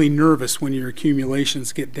get really nervous when your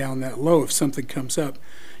accumulations get down that low. If something comes up,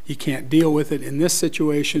 you can't deal with it. In this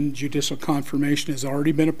situation, judicial confirmation has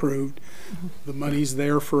already been approved. The money's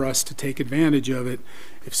there for us to take advantage of it.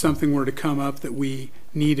 If something were to come up that we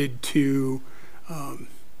needed to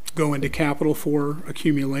go into capital for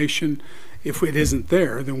accumulation, if it isn't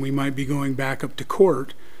there, then we might be going back up to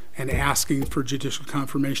court and asking for judicial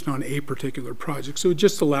confirmation on a particular project. So it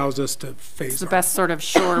just allows us to phase It's the best sort of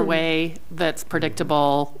sure way that's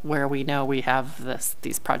predictable, where we know we have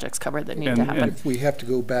these projects covered that need to happen If we have to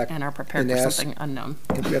go back and are prepared and for ask, something unknown.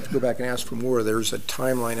 if we have to go back and ask for more, there's a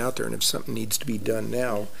timeline out there, and if something needs to be done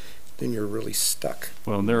now, then you're really stuck.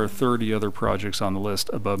 Well, and there are 30 other projects on the list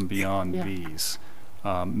above and beyond Yeah. these.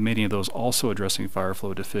 Many of those also addressing fire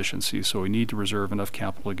flow deficiencies, so we need to reserve enough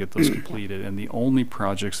capital to get those completed. And the only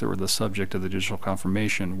projects that were the subject of the digital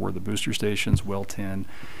confirmation were the booster stations, well 10,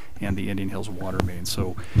 and the Indian Hills water main.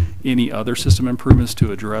 So any other system improvements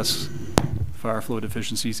to address fire flow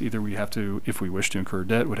deficiencies, either we have to, if we wish to incur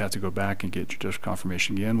debt, would have to go back and get judicial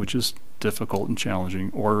confirmation again, which is difficult and challenging,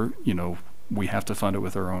 or, we have to fund it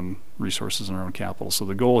with our own resources and our own capital. So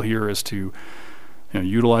the goal here is to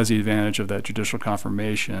utilize the advantage of that judicial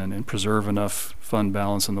confirmation and preserve enough fund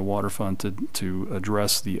balance in the water fund to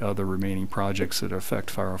address the other remaining projects that affect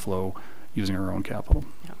fire flow using our own capital.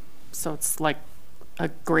 Yeah. So it's like a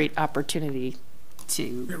great opportunity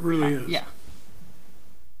to. It really is. Yeah.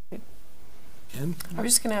 And I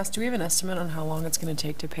was just going to ask, do we have an estimate on how long it's going to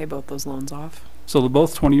take to pay both those loans off? So they're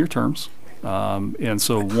both 20-year terms. And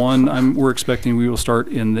so we're expecting we will start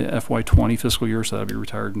in the FY20 fiscal year, so that'll be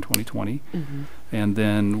retired in 2020. Mm-hmm. And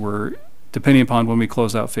then depending upon when we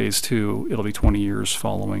close out phase 2, it'll be 20 years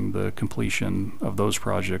following the completion of those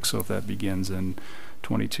projects. So if that begins in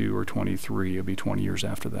 22 or 23, it'll be 20 years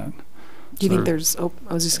after that. Do you think there's, I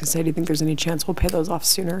was just going to say, do you think there's any chance we'll pay those off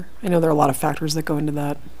sooner? I know there are a lot of factors that go into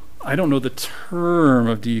that. I don't know the term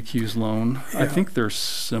of DEQ's loan. I think they're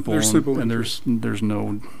simple. They're simple. And there's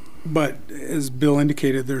no. But as Bill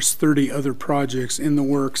indicated, there's 30 other projects in the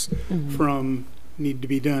works from need to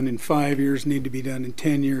be done in 5 years, need to be done in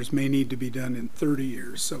 10 years, may need to be done in 30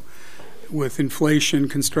 years. So with inflation,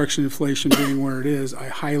 construction inflation being where it is, I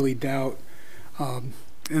highly doubt, and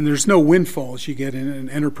there's no windfalls you get in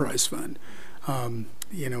an enterprise fund.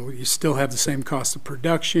 You still have the same cost of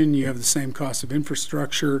production, you have the same cost of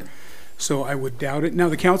infrastructure, so I would doubt it. Now,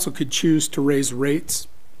 the council could choose to raise rates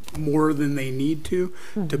more than they need to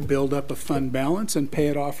build up a fund balance and pay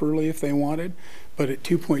it off early if they wanted, but at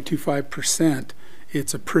 2.25%,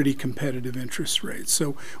 it's a pretty competitive interest rate.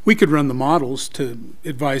 So we could run the models to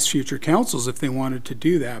advise future councils if they wanted to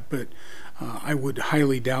do that, but I would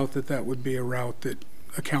highly doubt that that would be a route that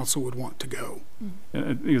a council would want to go.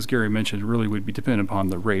 As Gary mentioned, it really would be dependent upon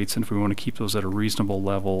the rates, and if we want to keep those at a reasonable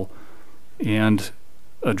level and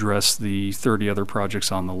address the 30 other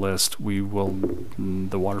projects on the list,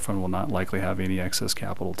 the water fund will not likely have any excess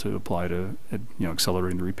capital to apply to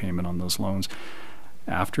accelerating the repayment on those loans.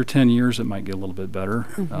 After 10 years, it might get a little bit better,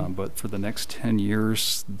 but for the next 10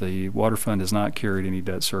 years, the water fund has not carried any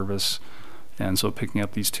debt service, and so picking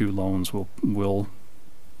up these 2 loans will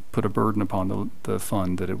put a burden upon the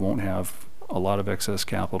fund that it won't have a lot of excess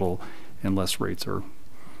capital unless rates are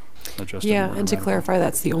adjusted. Yeah, and to clarify,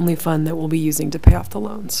 that's the only fund that we'll be using to pay off the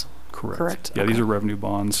loans. Correct. Yeah, Okay. these are revenue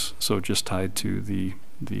bonds, so just tied to the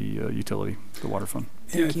utility, the water fund.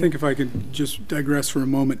 Yeah, I think if I could just digress for a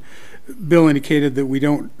moment, Bill indicated that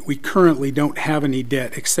we currently don't have any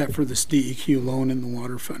debt except for this DEQ loan in the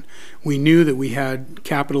water fund. We knew that we had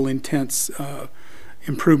capital intense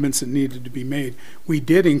improvements that needed to be made. We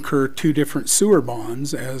did incur 2 different sewer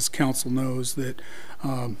bonds, as council knows, that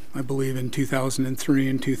I believe in 2003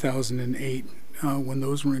 and 2008 when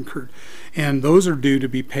those were incurred. And those are due to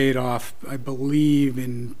be paid off, I believe,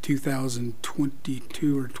 in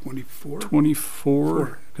 2022 or 24.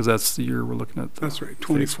 24, because that's the year we're looking at. That's right,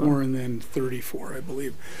 24 and then 34, I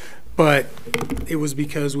believe. But it was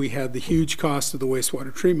because we had the huge cost of the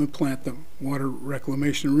wastewater treatment plant, the water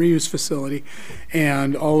reclamation and reuse facility,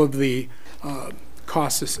 and all of the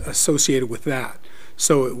costs associated with that.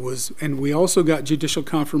 So it was, and we also got judicial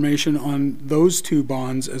confirmation on those 2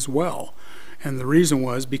 bonds as well. And the reason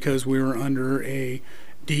was because we were under a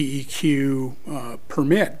DEQ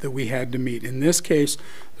permit that we had to meet. In this case,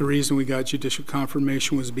 the reason we got judicial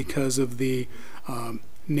confirmation was because of the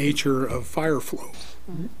nature of fire flow.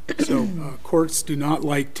 So courts do not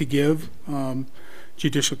like to give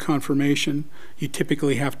judicial confirmation. You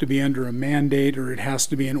typically have to be under a mandate, or it has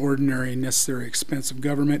to be an ordinary and necessary expense of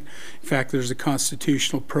government. In fact, there's a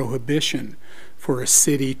constitutional prohibition for a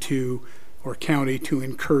city or county to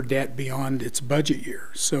incur debt beyond its budget year.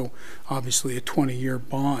 So obviously a 20-year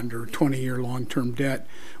bond or 20-year long-term debt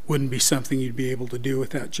wouldn't be something you'd be able to do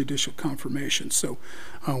without judicial confirmation. So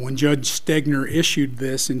when Judge Stegner issued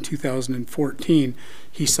this in 2014,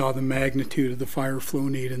 he saw the magnitude of the fire flow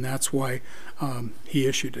need, and that's why he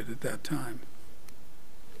issued it at that time.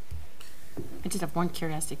 I did have one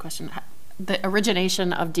curiosity question. The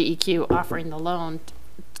origination of DEQ offering the loan,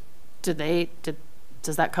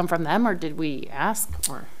 does that come from them, or did we ask?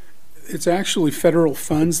 Or It's actually federal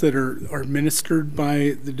funds that are administered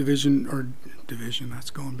by the division, that's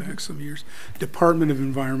going back some years, Department of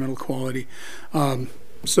Environmental Quality.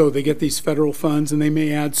 So they get these federal funds, and they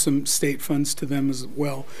may add some state funds to them as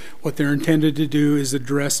well. What they're intended to do is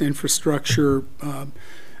address infrastructure,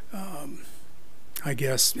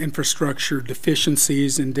 infrastructure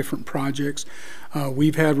deficiencies in different projects.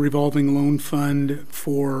 We've had revolving loan fund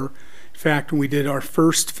for, in fact, when we did our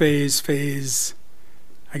first phase,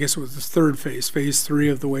 I guess it was the 3rd phase 3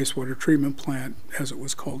 of the wastewater treatment plant, as it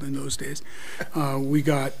was called in those days. We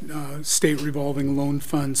got state revolving loan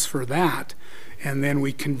funds for that, and then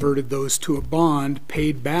we converted those to a bond,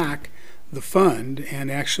 paid back the fund, and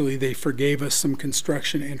actually they forgave us some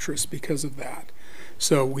construction interest because of that.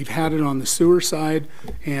 So we've had it on the sewer side,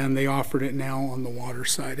 and they offered it now on the water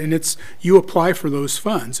side. And it's, you apply for those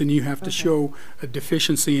funds, and you have to show a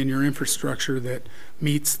deficiency in your infrastructure that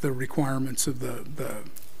meets the requirements of the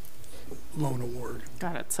loan award.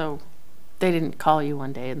 Got it. So they didn't call you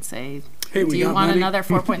one day and say, Hey, do we you got want money. another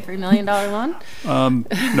 $4.3 million loan?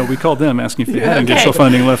 No, we called them asking if they had Okay. additional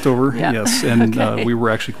funding left over. Yeah. Yes, and Okay. we were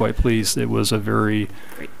actually quite pleased. It was a very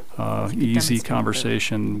Great. easy Demonstrated.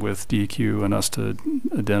 conversation with DEQ and us to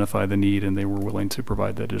identify the need, and they were willing to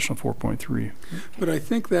provide that additional 4.3. But I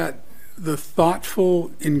think that the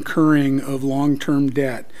thoughtful incurring of long-term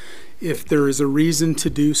debt, if there is a reason to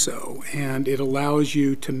do so, and it allows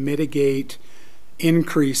you to mitigate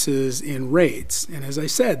increases in rates, and as I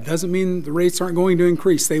said, doesn't mean the rates aren't going to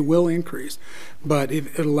increase, they will increase, but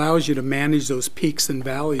it allows you to manage those peaks and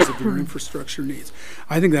valleys of your infrastructure needs.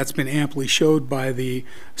 I think that's been amply showed by the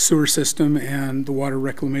sewer system and the water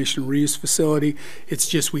reclamation reuse facility. It's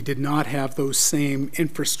just we did not have those same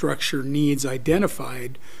infrastructure needs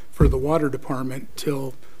identified for the water department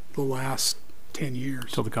till the last 10 years.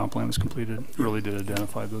 Until the comp plan was completed, really did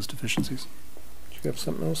identify those deficiencies. Do you have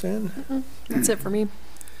something else, Ann? That's it for me.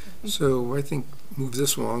 So I think move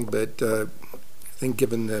this along, but I think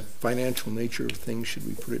given the financial nature of things, should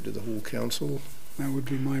we put it to the whole council? That would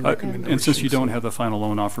be my recommendation. And since you don't have the final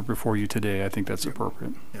loan offer before you today, I think that's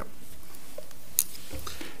appropriate.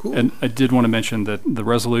 Cool. And I did want to mention that the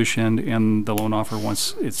resolution and the loan offer,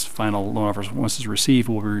 once its final loan offer, once it's received,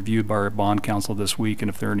 will be reviewed by our bond council this week, and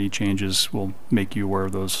if there are any changes, we'll make you aware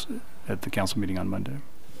of those at the council meeting on Monday.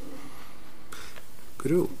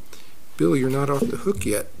 Good. Bill, you're not off the hook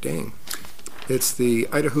yet. Dang. It's the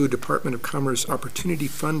Idaho Department of Commerce Opportunity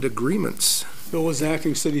Fund Agreements. Bill was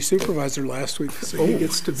acting city supervisor last week, so he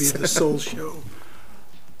gets to be the sole show.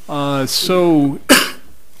 So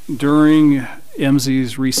during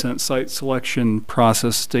MZ's recent site selection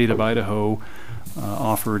process, state of Idaho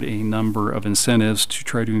offered a number of incentives to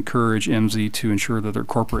try to encourage MZ to ensure that their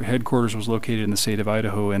corporate headquarters was located in the state of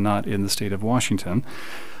Idaho and not in the state of Washington.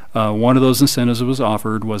 One of those incentives that was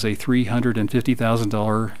offered was a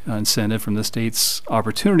 $350,000 incentive from the state's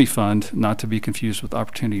Opportunity Fund, not to be confused with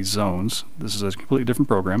Opportunity Zones. This is a completely different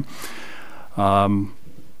program,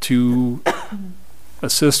 to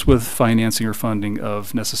assist with financing or funding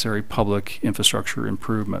of necessary public infrastructure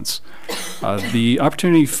improvements. The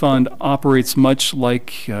Opportunity Fund operates much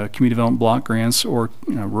like community development block grants or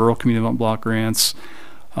rural community development block grants,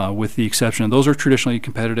 with the exception, those are traditionally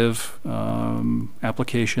competitive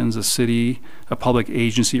applications. A city, a public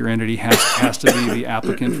agency or entity has to be the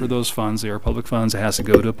applicant for those funds. They are public funds. It has to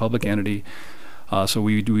go to a public entity. So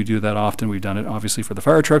we do that often. We've done it obviously for the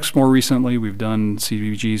fire trucks more recently. We've done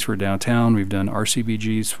CBGs for downtown. We've done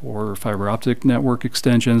RCBGs for fiber optic network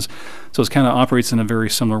extensions. So it kind of operates in a very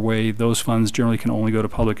similar way. Those funds generally can only go to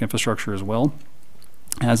public infrastructure as well,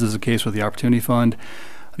 as is the case with the Opportunity Fund.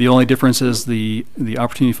 The only difference is the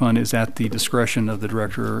Opportunity Fund is at the discretion of the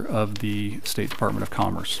director of the State Department of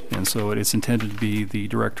Commerce. And so it's intended to be the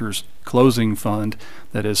director's closing fund,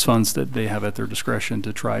 that is funds that they have at their discretion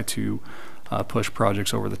to try to push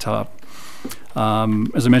projects over the top.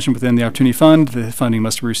 As I mentioned, within the Opportunity Fund, the funding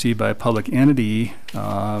must be received by a public entity,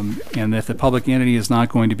 and if the public entity is not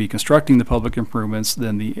going to be constructing the public improvements,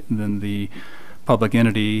 then the public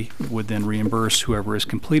entity would then reimburse whoever is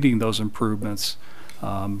completing those improvements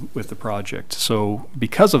with the project. So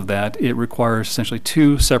because of that, it requires essentially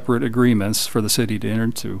two separate agreements for the city to enter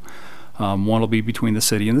into. One will be between the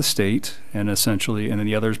city and the state, and then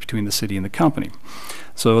the other is between the city and the company.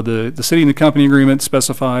 So the city and the company agreement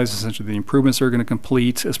specifies essentially the improvements they're going to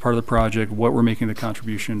complete as part of the project, what we're making the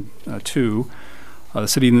contribution to. The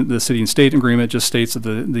city and state agreement just states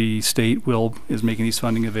that the state is making these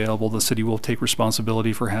funding available. The city will take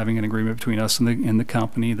responsibility for having an agreement between us and the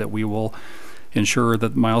company, that we will ensure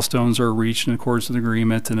that milestones are reached in accordance with the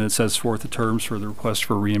agreement, and it sets forth the terms for the request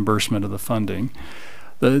for reimbursement of the funding.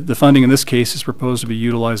 The funding in this case is proposed to be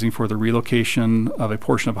utilizing for the relocation of a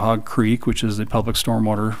portion of Hog Creek, which is a public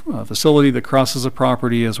stormwater facility that crosses the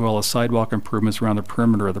property, as well as sidewalk improvements around the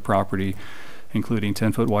perimeter of the property, including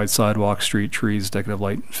 10-foot wide sidewalks, street trees, decorative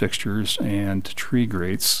light fixtures, and tree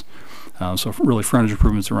grates. So really frontage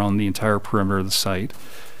improvements around the entire perimeter of the site.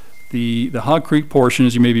 The Hog Creek portion,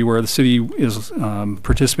 as you may be aware, the city is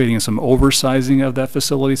participating in some oversizing of that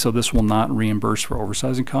facility, so this will not reimburse for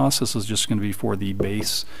oversizing costs. This is just going to be for the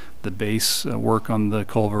base work on the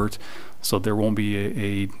culvert, so there won't be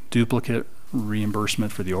a duplicate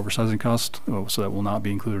reimbursement for the oversizing cost, so that will not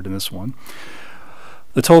be included in this one.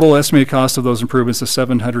 The total estimated cost of those improvements is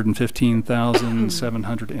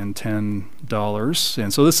 $715,710.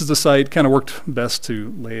 And so this is the site, kind of worked best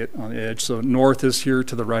to lay it on the edge. So north is here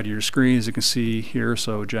to the right of your screen, as you can see here.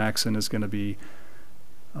 So Jackson is going to be,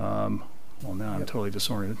 well, now I'm totally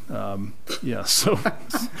disoriented. Yeah, so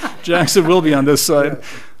Jackson will be on this side.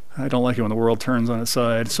 I don't like it when the world turns on its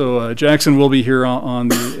side. So Jackson will be here on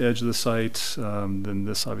the edge of the site. Then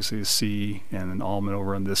this obviously is C, and then Allman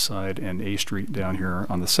over on this side, and A Street down here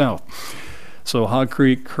on the south. So Hog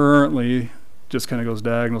Creek currently just kind of goes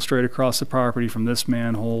diagonal straight across the property from this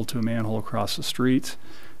manhole to a manhole across the street.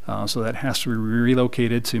 So that has to be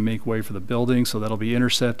relocated to make way for the building. So that'll be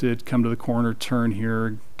intercepted, come to the corner, turn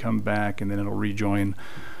here, come back, and then it'll rejoin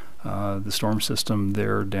the storm system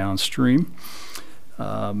there downstream.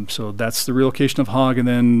 So that's the relocation of Hog, and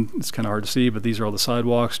then it's kind of hard to see, but these are all the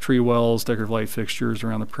sidewalks, tree wells, decorative light fixtures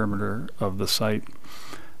around the perimeter of the site.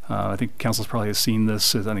 I think council probably has seen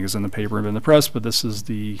this. I think it's in the paper and in the press, but this is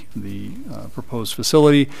the proposed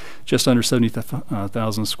facility, just under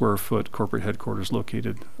 70,000 square foot corporate headquarters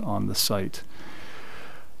located on the site.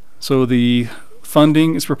 So the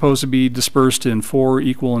funding is proposed to be dispersed in 4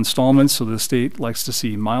 equal installments. So the state likes to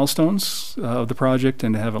see milestones of the project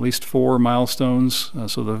and to have at least 4 milestones.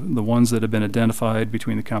 So the ones that have been identified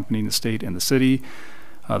between the company, the state, and the city.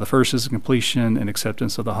 The first is the completion and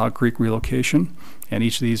acceptance of the Hog Creek relocation, and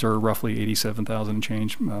each of these are roughly 87,000 and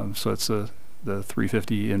change. So it's the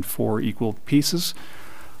 350 in 4 equal pieces.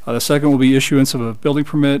 The second will be issuance of a building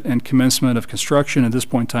permit and commencement of construction. At this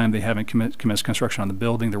point in time, they haven't commenced construction on the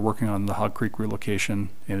building. They're working on the Hog Creek relocation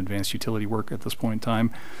and advanced utility work at this point in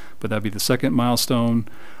time, but that'd be the second milestone.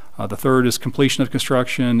 The third is completion of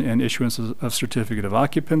construction and issuance of certificate of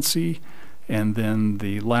occupancy. And then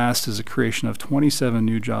the last is the creation of 27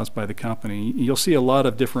 new jobs by the company. You'll see a lot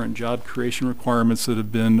of different job creation requirements that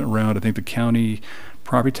have been around. I think the county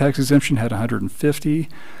property tax exemption had 150.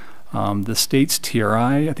 The state's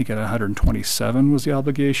TRI, I think at 127 was the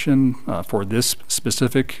obligation. For this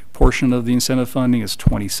specific portion of the incentive funding is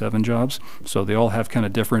 27 jobs. So they all have kind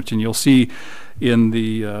of different, and you'll see in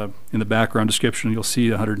the background description, you'll see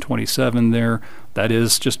 127 there. That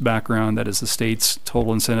is just background. That is the state's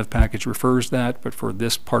total incentive package refers that, but for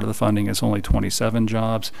this part of the funding, it's only 27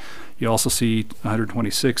 jobs. You also see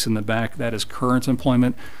 126 in the back. That is current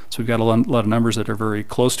employment. So we've got a lot of numbers that are very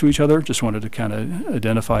close to each other. Just wanted to kind of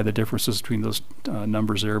identify the differences between those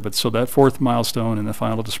numbers there. But so that fourth milestone and the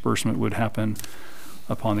final disbursement would happen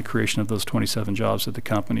upon the creation of those 27 jobs at the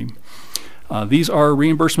company. These are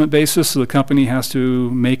reimbursement basis, so the company has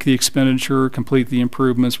to make the expenditure, complete the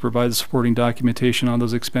improvements, provide the supporting documentation on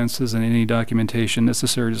those expenses, and any documentation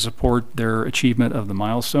necessary to support their achievement of the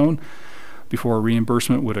milestone before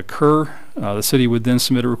reimbursement would occur. The city would then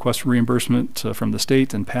submit a request for reimbursement from the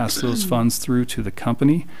state and pass those funds through to the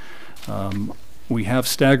company. We have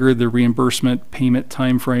staggered the reimbursement payment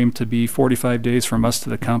time frame to be 45 days from us to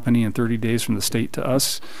the company and 30 days from the state to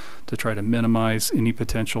us, to try to minimize any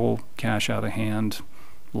potential cash out of hand,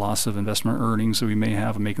 loss of investment earnings that we may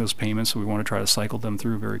have in making those payments. So we want to try to cycle them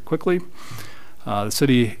through very quickly. The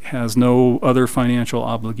city has no other financial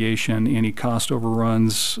obligation. Any cost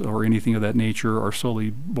overruns or anything of that nature are solely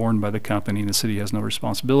borne by the company, and the city has no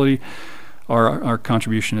responsibility. Our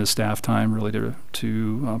contribution is staff time really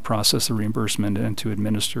to process the reimbursement and to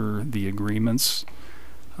administer the agreements.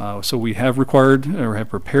 So we have required or have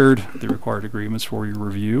prepared the required agreements for your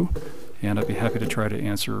review, and I'd be happy to try to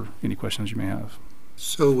answer any questions you may have.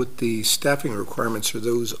 So with the staffing requirements, are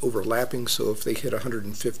those overlapping? So if they hit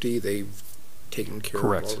 150, they've taken care of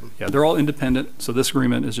all of them? Yeah, they're all independent. So this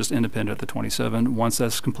agreement is just independent at the 27. Once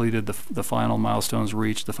that's completed, the final milestones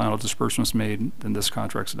reached, the final disbursements made, then this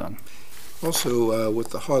contract's done. Also, with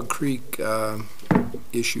the Hog Creek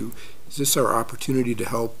issue, is this our opportunity to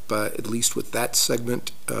help, at least with that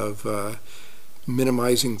segment of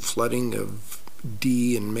minimizing flooding of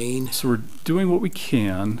D and Main? So we're doing what we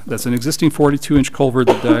can. That's an existing 42-inch culvert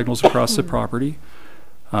that diagonals across the property.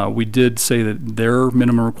 We did say that their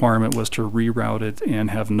minimum requirement was to reroute it and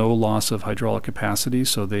have no loss of hydraulic capacity.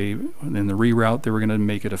 So in the reroute, they were going to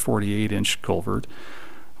make it a 48-inch culvert.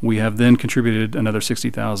 We have then contributed another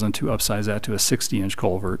 $60,000 to upsize that to a 60-inch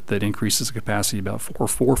culvert that increases the capacity about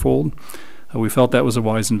fourfold. We felt that was a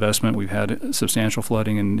wise investment. We've had substantial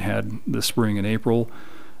flooding and had the spring and April.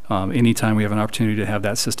 Anytime we have an opportunity to have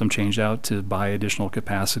that system changed out to buy additional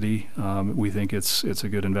capacity, we think it's a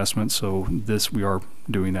good investment. So we are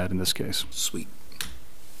doing that in this case. Sweet.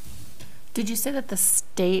 Did you say that the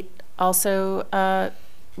state also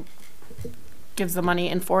gives the money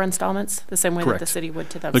in 4 installments, the same way Correct. that the city would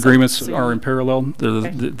to them? The agreements are in parallel.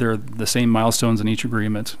 They're the same milestones in each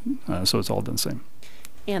agreement, so it's all done the same.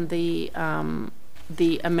 And the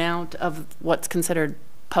amount of what's considered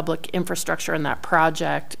public infrastructure in that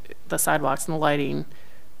project, the sidewalks and the lighting,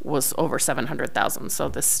 was over 700,000. So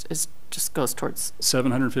this is just goes towards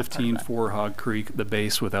 715 for Hog Creek, the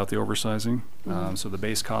base without the oversizing. So the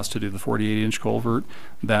base cost to do the 48-inch culvert,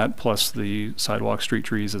 that plus the sidewalk, street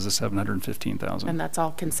trees is a 715,000. and that's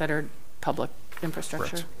all considered public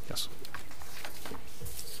infrastructure. Correct. Yes.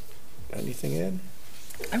 Got anything, Ed?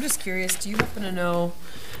 I'm just curious, do you happen to know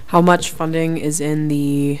how much funding is in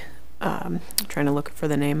the, trying to look for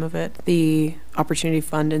the name of it, the Opportunity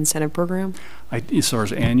Fund Incentive Program? As far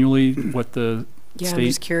as annually, what the Yeah, I'm state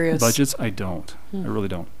just curious. budgets, I don't. I really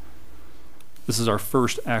don't. This is our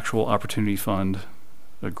first actual Opportunity Fund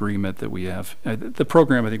agreement that we have. The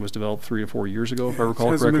program, I think, was developed 3 or 4 years ago, if I recall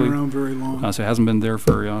correctly. It hasn't been around very long. So it hasn't been there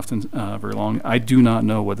very often, very long. I do not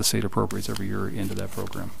know what the state appropriates every year into that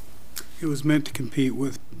program. It was meant to compete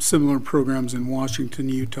with similar programs in Washington,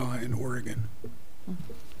 Utah, and Oregon.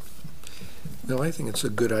 No, I think it's a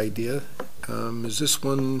good idea. Is this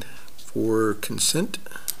one for consent?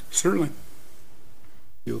 Certainly.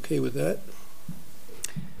 You okay with that?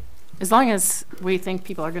 As long as we think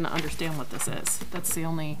people are going to understand what this is. That's the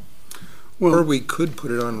only, Or Well, we could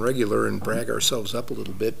put it on regular and brag ourselves up a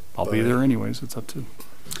little bit. I'll be by- there anyways. It's up to.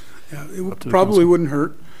 yeah, Up to the probably council. wouldn't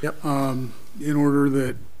hurt. Yep. In order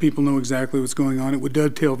that people know exactly what's going on. It would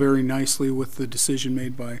dovetail very nicely with the decision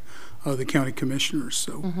made by the county commissioners,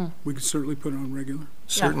 so we could certainly put it on regular.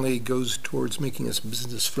 Certainly goes towards making us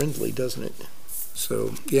business friendly, doesn't it?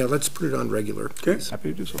 So, yeah, let's put it on regular. Okay. please.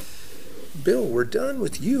 Happy to do so. Bill, we're done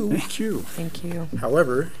with you. Thank you. Thank you.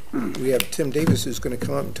 However, we have Tim Davis who's going to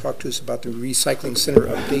come out and talk to us about the recycling center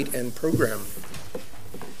update and program.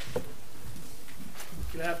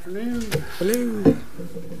 Good afternoon. Hello.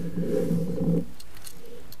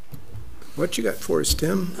 What you got for us,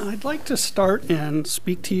 Tim? I'd like to start and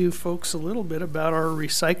speak to you folks a little bit about our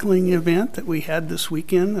recycling event that we had this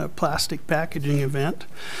weekend, a plastic packaging event.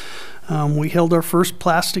 We held our first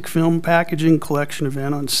plastic film packaging collection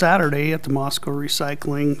event on Saturday at the Moscow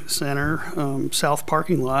Recycling Center, south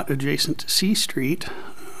parking lot adjacent to C Street.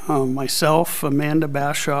 Myself, Amanda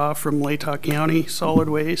Bashaw from Latah County Solid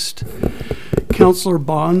Waste, Councilor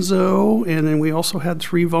Bonzo, and then we also had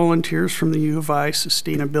 3 volunteers from the U of I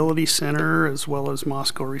Sustainability Center, as well as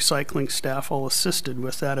Moscow Recycling staff all assisted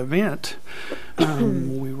with that event.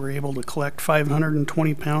 We were able to collect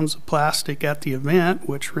 520 pounds of plastic at the event,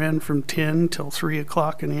 which ran from 10 till 3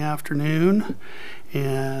 o'clock in the afternoon.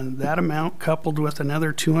 And that amount, coupled with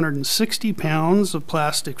another 260 pounds of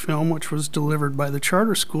plastic film, which was delivered by the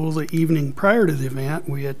charter school the evening prior to the event,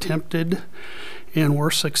 we attempted and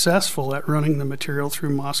were successful at running the material through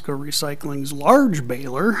Moscow Recycling's large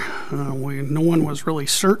baler. No one was really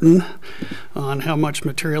certain on how much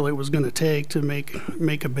material it was going to take to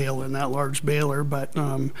make a bale in that large baler, but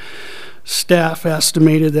staff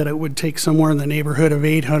estimated that it would take somewhere in the neighborhood of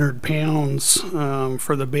 800 pounds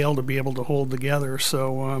for the bale to be able to hold together.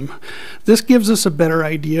 So this gives us a better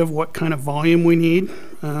idea of what kind of volume we need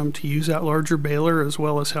to use that larger baler, as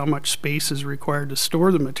well as how much space is required to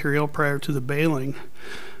store the material prior to the baling.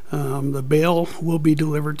 The bale will be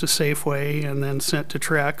delivered to Safeway and then sent to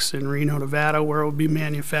Trex in Reno, Nevada, where it will be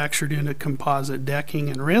manufactured into composite decking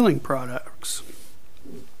and railing products.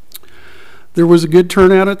 There was a good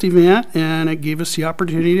turnout at the event, and it gave us the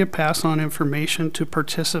opportunity to pass on information to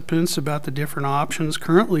participants about the different options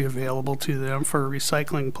currently available to them for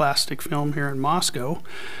recycling plastic film here in Moscow.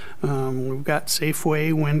 We've got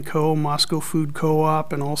Safeway, Winco, Moscow Food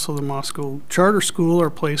Co-op, and also the Moscow Charter School are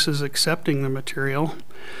places accepting the material.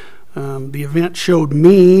 The event showed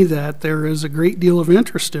me that there is a great deal of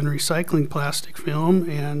interest in recycling plastic film,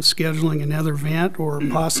 and scheduling another event or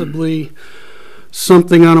possibly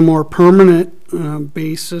something on a more permanent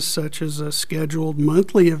basis, such as a scheduled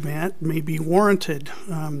monthly event, may be warranted.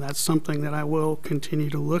 That's something that I will continue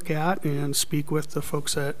to look at and speak with the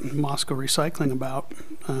folks at Moscow Recycling about.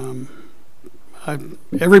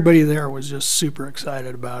 Everybody there was just super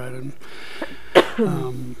excited about it.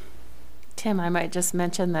 And Tim, I might just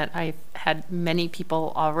mention that I've had many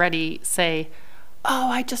people already say, "Oh,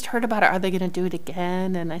 I just heard about it. Are they going to do it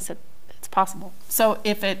again?" And I said, "It's possible." So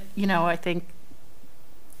if it, I think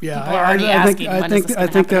yeah, people are already asking, when is this gonna I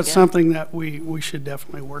think happen that's again? something that we should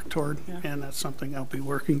definitely work toward, Yeah. and that's something I'll be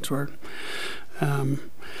working toward.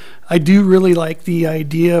 I do really like the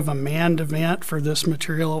idea of a manned event for this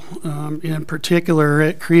material. In particular,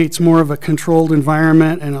 it creates more of a controlled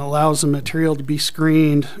environment and allows the material to be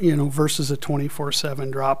screened, versus a 24/7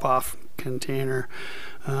 drop-off container.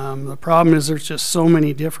 The problem is there's just so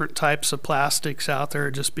many different types of plastics out there,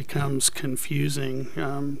 it just becomes confusing,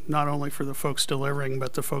 not only for the folks delivering,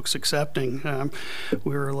 but the folks accepting.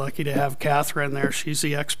 We were lucky to have Catherine there. She's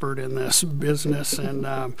the expert in this business,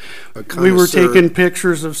 and we were taking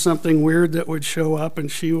pictures of something weird that would show up,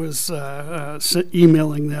 and she was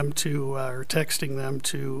emailing them to, or texting them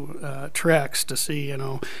to Trex to see, you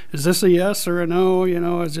know, is this a yes or a no? You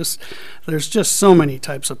know, it's just, there's just so many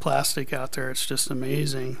types of plastic out there. It's just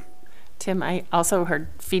amazing. Tim, I also heard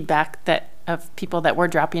feedback that of people that were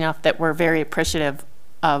dropping off that were very appreciative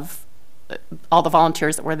of all the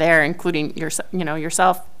volunteers that were there, including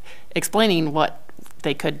yourself, explaining what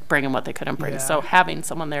they could bring and what they couldn't bring. Yeah. So having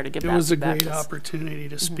someone there to give that It was a feedback great opportunity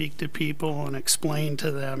to speak to people and explain to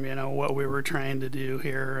them, you know, what we were trying to do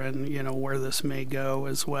here and, you know, where this may go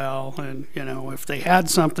as well. And, you know, if they had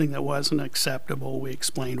something that wasn't acceptable, we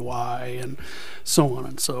explained why and so on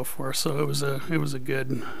and so forth. So it was a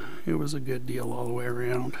good deal all the way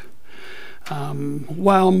around.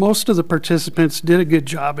 While most of the participants did a good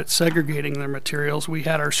job at segregating their materials, we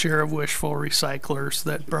had our share of wishful recyclers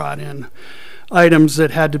that brought in items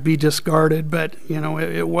that had to be discarded, but you know,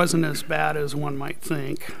 it wasn't as bad as one might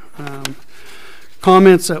think.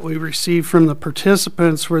 Comments that we received from the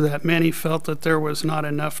participants were that many felt that there was not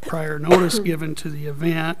enough prior notice given to the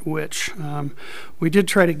event, which we did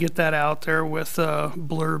try to get that out there with a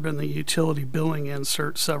blurb in the utility billing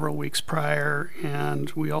insert several weeks prior,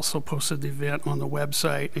 and we also posted the event on the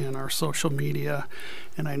website and our social media,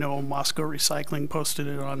 and I know Moscow Recycling posted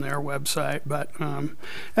it on their website. But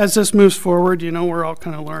as this moves forward, you know, we're all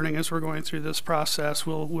kind of learning as we're going through this process.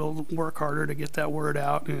 We'll work harder to get that word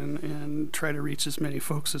out and try to reach as many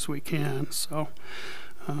folks as we can. So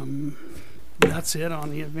that's it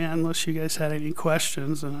on the event, unless you guys had any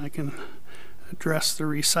questions, and I can address the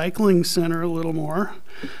recycling center a little more.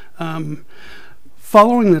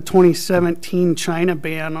 Following the 2017 China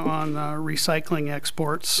ban on recycling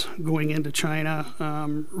exports going into China,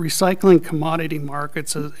 recycling commodity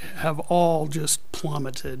markets have all just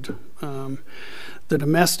plummeted. The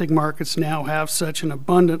domestic markets now have such an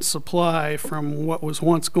abundant supply from what was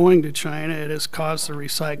once going to China, it has caused the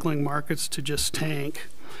recycling markets to just tank.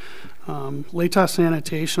 Lata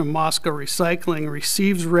Sanitation of Moscow Recycling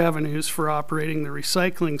receives revenues for operating the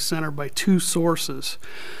recycling center by two sources.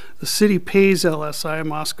 The city pays LSI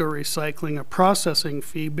Moscow Recycling a processing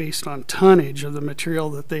fee based on tonnage of the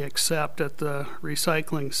material that they accept at the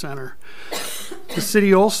recycling center. The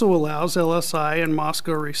city also allows LSI and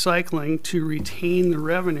Moscow Recycling to retain the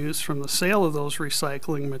revenues from the sale of those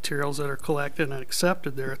recycling materials that are collected and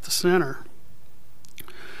accepted there at the center.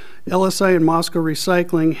 LSI and Moscow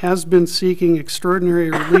Recycling has been seeking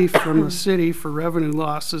extraordinary relief from the city for revenue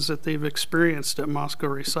losses that they've experienced at Moscow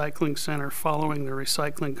Recycling Center following the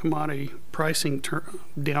recycling commodity pricing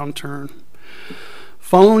downturn.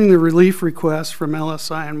 Following the relief request from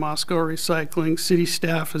LSI and Moscow Recycling, city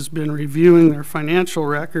staff has been reviewing their financial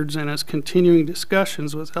records and is continuing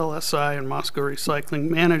discussions with LSI and Moscow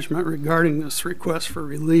Recycling management regarding this request for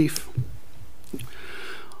relief.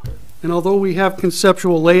 And although we have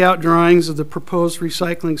conceptual layout drawings of the proposed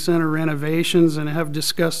recycling center renovations and have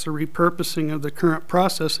discussed the repurposing of the current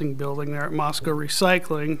processing building there at Moscow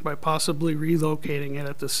Recycling by possibly relocating it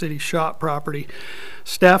at the city shop property,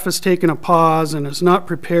 staff has taken a pause and is not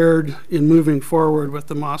prepared in moving forward with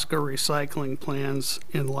the Moscow Recycling plans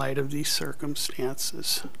in light of these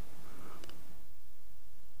circumstances.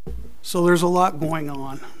 So there's a lot going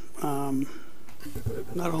on,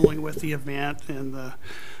 not only with the event and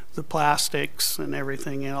the plastics and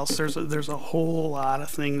everything else. There's a whole lot of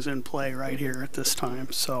things in play right here at this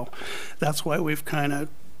time. So that's why we've kind of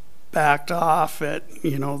backed off at,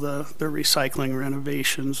 you know, the recycling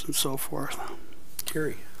renovations and so forth.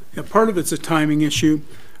 Terry. Yeah, part of it's a timing issue.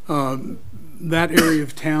 That area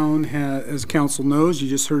of town, as council knows, you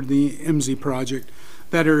just heard the MZ project,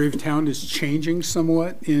 that area of town is changing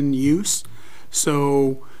somewhat in use.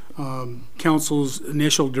 So council's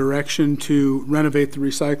initial direction to renovate the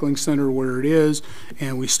recycling center where it is,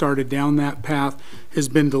 and we started down that path, has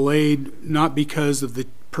been delayed, not because of the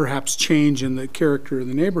perhaps change in the character of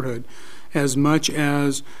the neighborhood, as much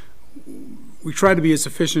as we try to be as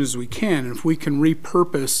efficient as we can. And if we can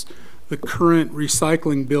repurpose the current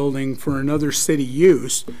recycling building for another city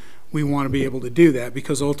use, we want to be able to do that,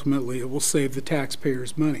 because ultimately it will save the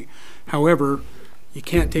taxpayers money. However, you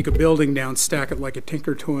can't take a building down, stack it like a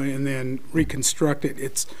Tinker toy, and then reconstruct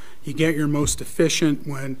it. You get your most efficient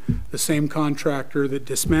when the same contractor that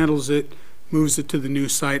dismantles it moves it to the new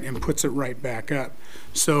site and puts it right back up.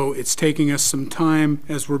 So it's taking us some time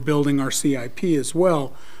as we're building our CIP as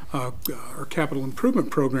well, our capital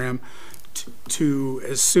improvement program, to,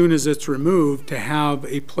 as soon as it's removed, to have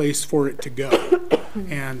a place for it to go.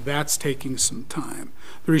 And that's taking some time.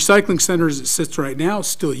 The recycling center as it sits right now is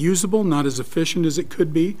still usable, not as efficient as it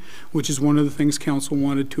could be, which is one of the things council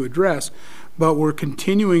wanted to address. But we're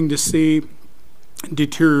continuing to see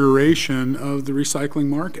deterioration of the recycling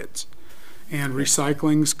markets. And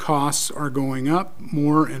recycling's costs are going up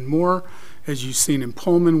more and more, as you've seen in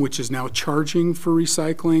Pullman, which is now charging for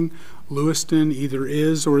recycling. Lewiston either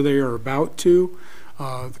is or they are about to.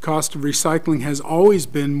 The cost of recycling has always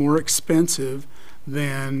been more expensive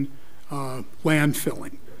than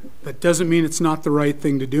landfilling. That doesn't mean it's not the right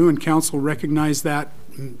thing to do, and council recognized that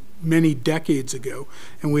many decades ago,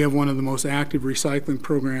 and we have one of the most active recycling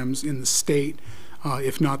programs in the state,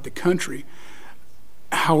 if not the country.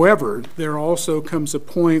 However, there also comes a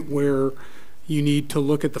point where you need to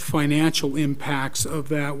look at the financial impacts of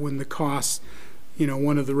that when the costs, you know,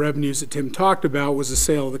 one of the revenues that Tim talked about was the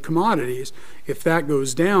sale of the commodities. If that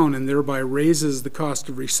goes down and thereby raises the cost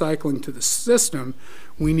of recycling to the system,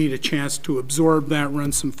 we need a chance to absorb that,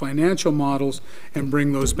 run some financial models, and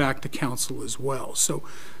bring those back to council as well. So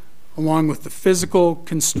along with the physical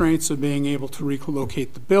constraints of being able to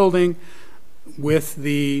relocate the building, with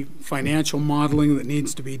the financial modeling that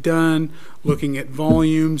needs to be done, looking at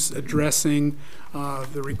volumes, addressing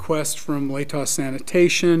the request from Latos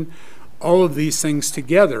Sanitation, all of these things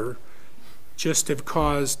together just have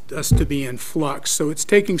caused us to be in flux. So it's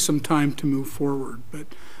taking some time to move forward, but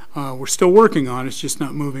we're still working on it. It's just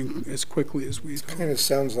not moving as quickly as we thought. Kind of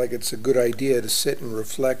sounds like it's a good idea to sit and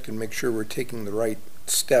reflect and make sure we're taking the right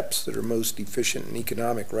steps that are most efficient and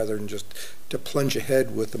economic, rather than just to plunge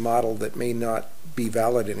ahead with a model that may not be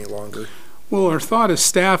valid any longer. Well, our thought as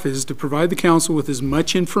staff is to provide the council with as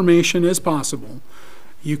much information as possible.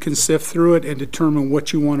 You can sift through it and determine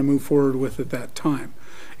what you want to move forward with at that time.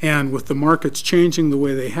 And with the markets changing the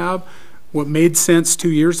way they have, what made sense 2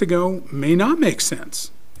 years ago may not make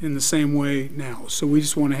sense in the same way now. So we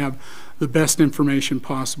just want to have the best information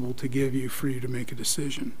possible to give you for you to make a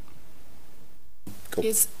decision. Cool.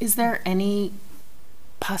 Is there any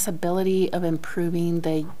possibility of improving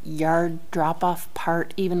the yard drop-off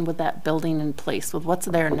part, even with that building in place, with what's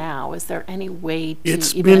there now? Is there any way to?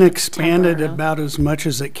 It's even been if it's expanded temporary? about as much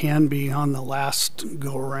as it can be on the last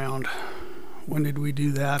go-around. When did we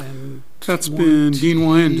do that? In That's been, Dean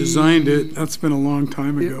Wyan designed it. That's been a long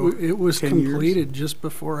time ago. It was 10 years. completed just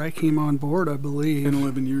before I came on board, I believe. 10,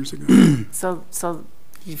 11 years ago. So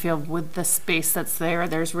you feel with the space that's there,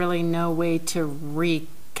 there's really no way to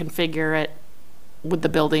reconfigure it with the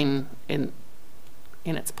building in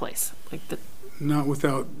its place, like the. Not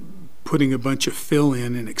without putting a bunch of fill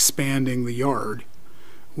in and expanding the yard,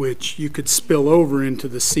 which you could spill over into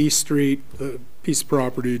the C Street, the piece of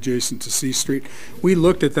property adjacent to C Street. We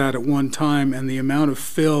looked at that at one time, and the amount of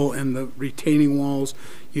fill and the retaining walls,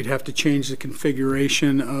 you'd have to change the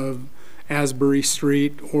configuration of Asbury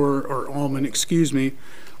Street or Almond, excuse me,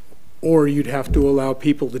 or you'd have to allow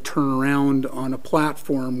people to turn around on a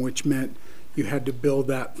platform, which meant you had to build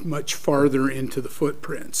that much farther into the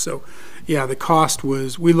footprint. So yeah, the cost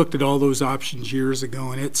was, we looked at all those options years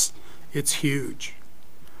ago, and it's huge.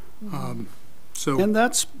 And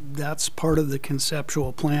that's part of the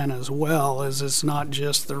conceptual plan as well, is it's not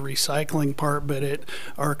just the recycling part, but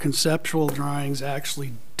our conceptual drawings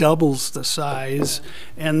actually doubles the size,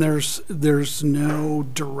 and there's no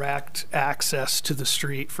direct access to the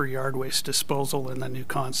street for yard waste disposal in the new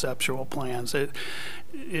conceptual plans.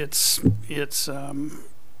 It's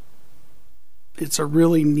a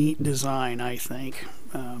really neat design, I think.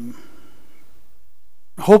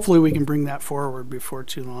 Hopefully we can bring that forward before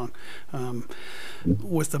too long.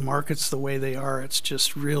 With the markets the way they are, it's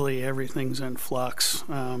just really everything's in flux.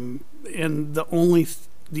 And the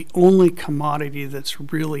only commodity that's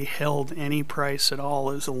really held any price at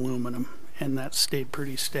all is aluminum, and that's stayed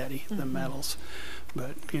pretty steady, the metals.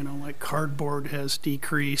 But, you know, like cardboard has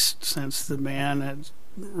decreased since the ban at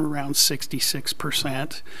around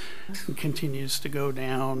 66%. It continues to go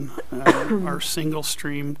down. Our single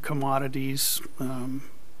stream commodities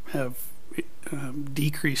have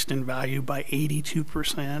decreased in value by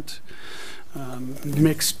 82%.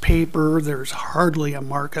 Mixed paper, there's hardly a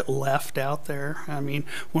market left out there. I mean,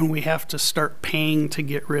 when we have to start paying to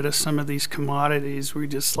get rid of some of these commodities, we're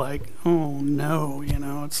just like, oh no, you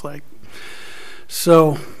know, it's like,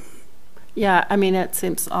 so. Yeah, I mean, it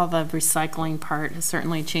seems all the recycling part is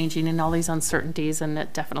certainly changing and all these uncertainties, and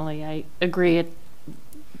it definitely, I agree,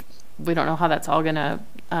 we don't know how that's all going to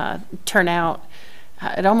turn out.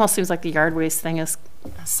 It almost seems like the yard waste thing is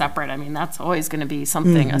separate. I mean, that's always going to be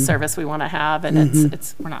something, a service we want to have, and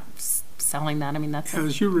it's we're not selling that. I mean, that's.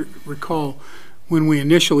 As you recall, when we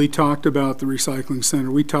initially talked about the recycling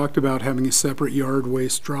center, we talked about having a separate yard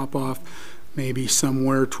waste drop-off, maybe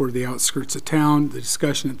somewhere toward the outskirts of town. The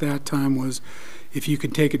discussion at that time was if you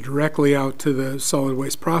could take it directly out to the solid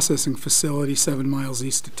waste processing facility 7 miles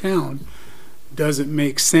east of town, does it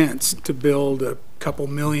make sense to build a couple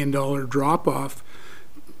 $1 million drop-off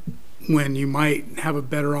when you might have a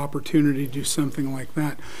better opportunity to do something like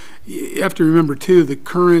that? You have to remember, too, the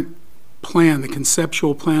current plan, the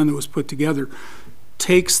conceptual plan that was put together,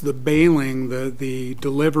 takes the baling, the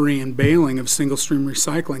delivery and baling of single-stream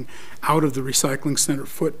recycling out of the recycling center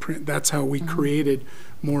footprint. That's how we created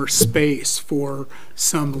more space for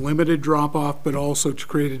some limited drop-off, but also to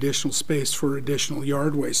create additional space for additional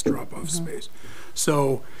yard waste drop-off space.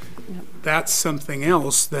 So that's something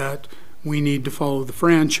else that we need to follow the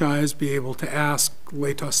franchise, be able to ask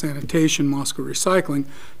Latah Sanitation, Moscow Recycling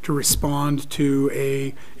to respond to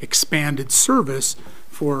a expanded service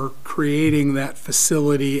for creating that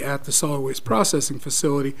facility at the solid waste processing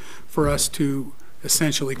facility for us to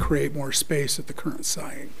essentially create more space at the current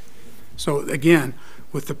site. So again,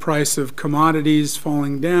 with the price of commodities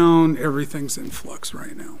falling down, everything's in flux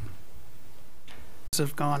right now.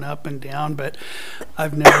 Have gone up and down, but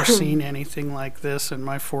I've never seen anything like this in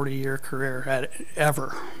my 40-year career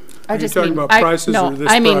ever. I Are you just talking mean, about prices no, or this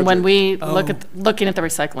I mean project? when we Oh. looking at the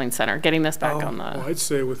recycling center, getting this back on the. Well, I'd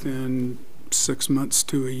say within 6 months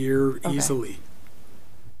to a year, easily.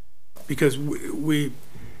 Because we,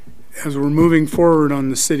 as we're moving forward on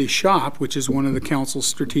the city shop, which is one of the council's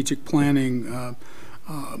strategic planning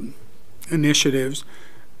initiatives,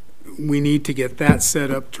 we need to get that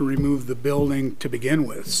set up to remove the building to begin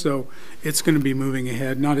with. So it's going to be moving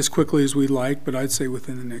ahead, not as quickly as we'd like, but I'd say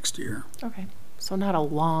within the next year. Okay, so not a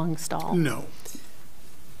long stall. No.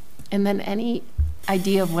 And then any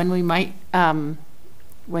idea of when we might,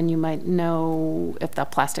 when you might know if the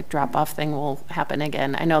plastic drop-off thing will happen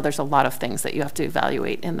again? I know there's a lot of things that you have to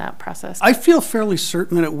evaluate in that process. I feel fairly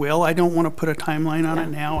certain that it will. I don't want to put a timeline on Yeah, it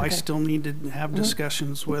now. I okay. still need to have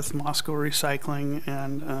discussions with Moscow Recycling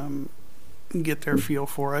and get their feel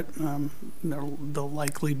for it. There'll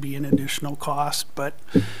likely be an additional cost, but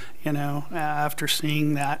you know, after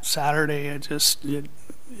seeing that Saturday,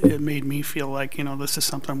 it made me feel like, you know, this is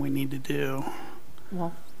something we need to do.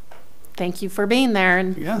 Well, thank you for being there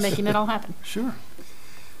and Yes. making it all happen. Sure.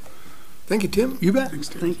 Thank you, Tim. You bet. Thanks,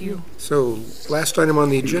 Tim. Thank you. So last item on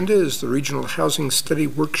the agenda is the Regional Housing Study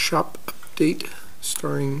Workshop update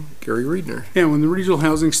starring Gary Reedner. Yeah, when the regional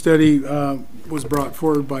housing study was brought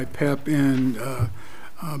forward by PEP and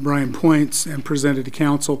Brian Points and presented to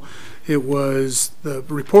council, the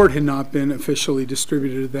report had not been officially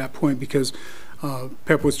distributed at that point because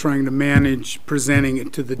PEP was trying to manage presenting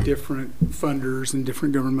it to the different funders and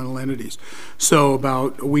different governmental entities. So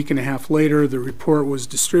about a week and a half later, the report was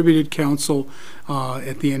distributed. Council,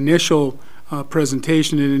 at the initial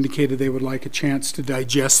presentation, it indicated they would like a chance to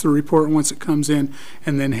digest the report once it comes in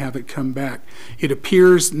and then have it come back. It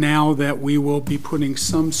appears now that we will be putting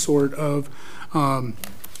some sort of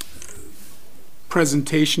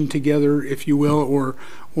presentation together, if you will,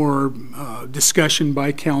 or discussion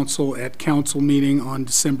by council at council meeting on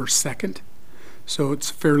December 2nd. So it's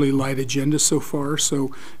a fairly light agenda so far,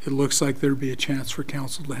 so it looks like there'd be a chance for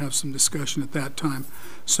council to have some discussion at that time.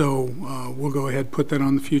 So we'll go ahead, put that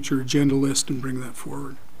on the future agenda list and bring that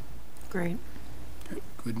forward. Great.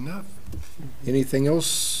 Good enough. Anything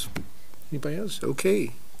else? Anybody else?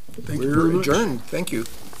 Okay. Thank you very We're much. adjourned. Thank you.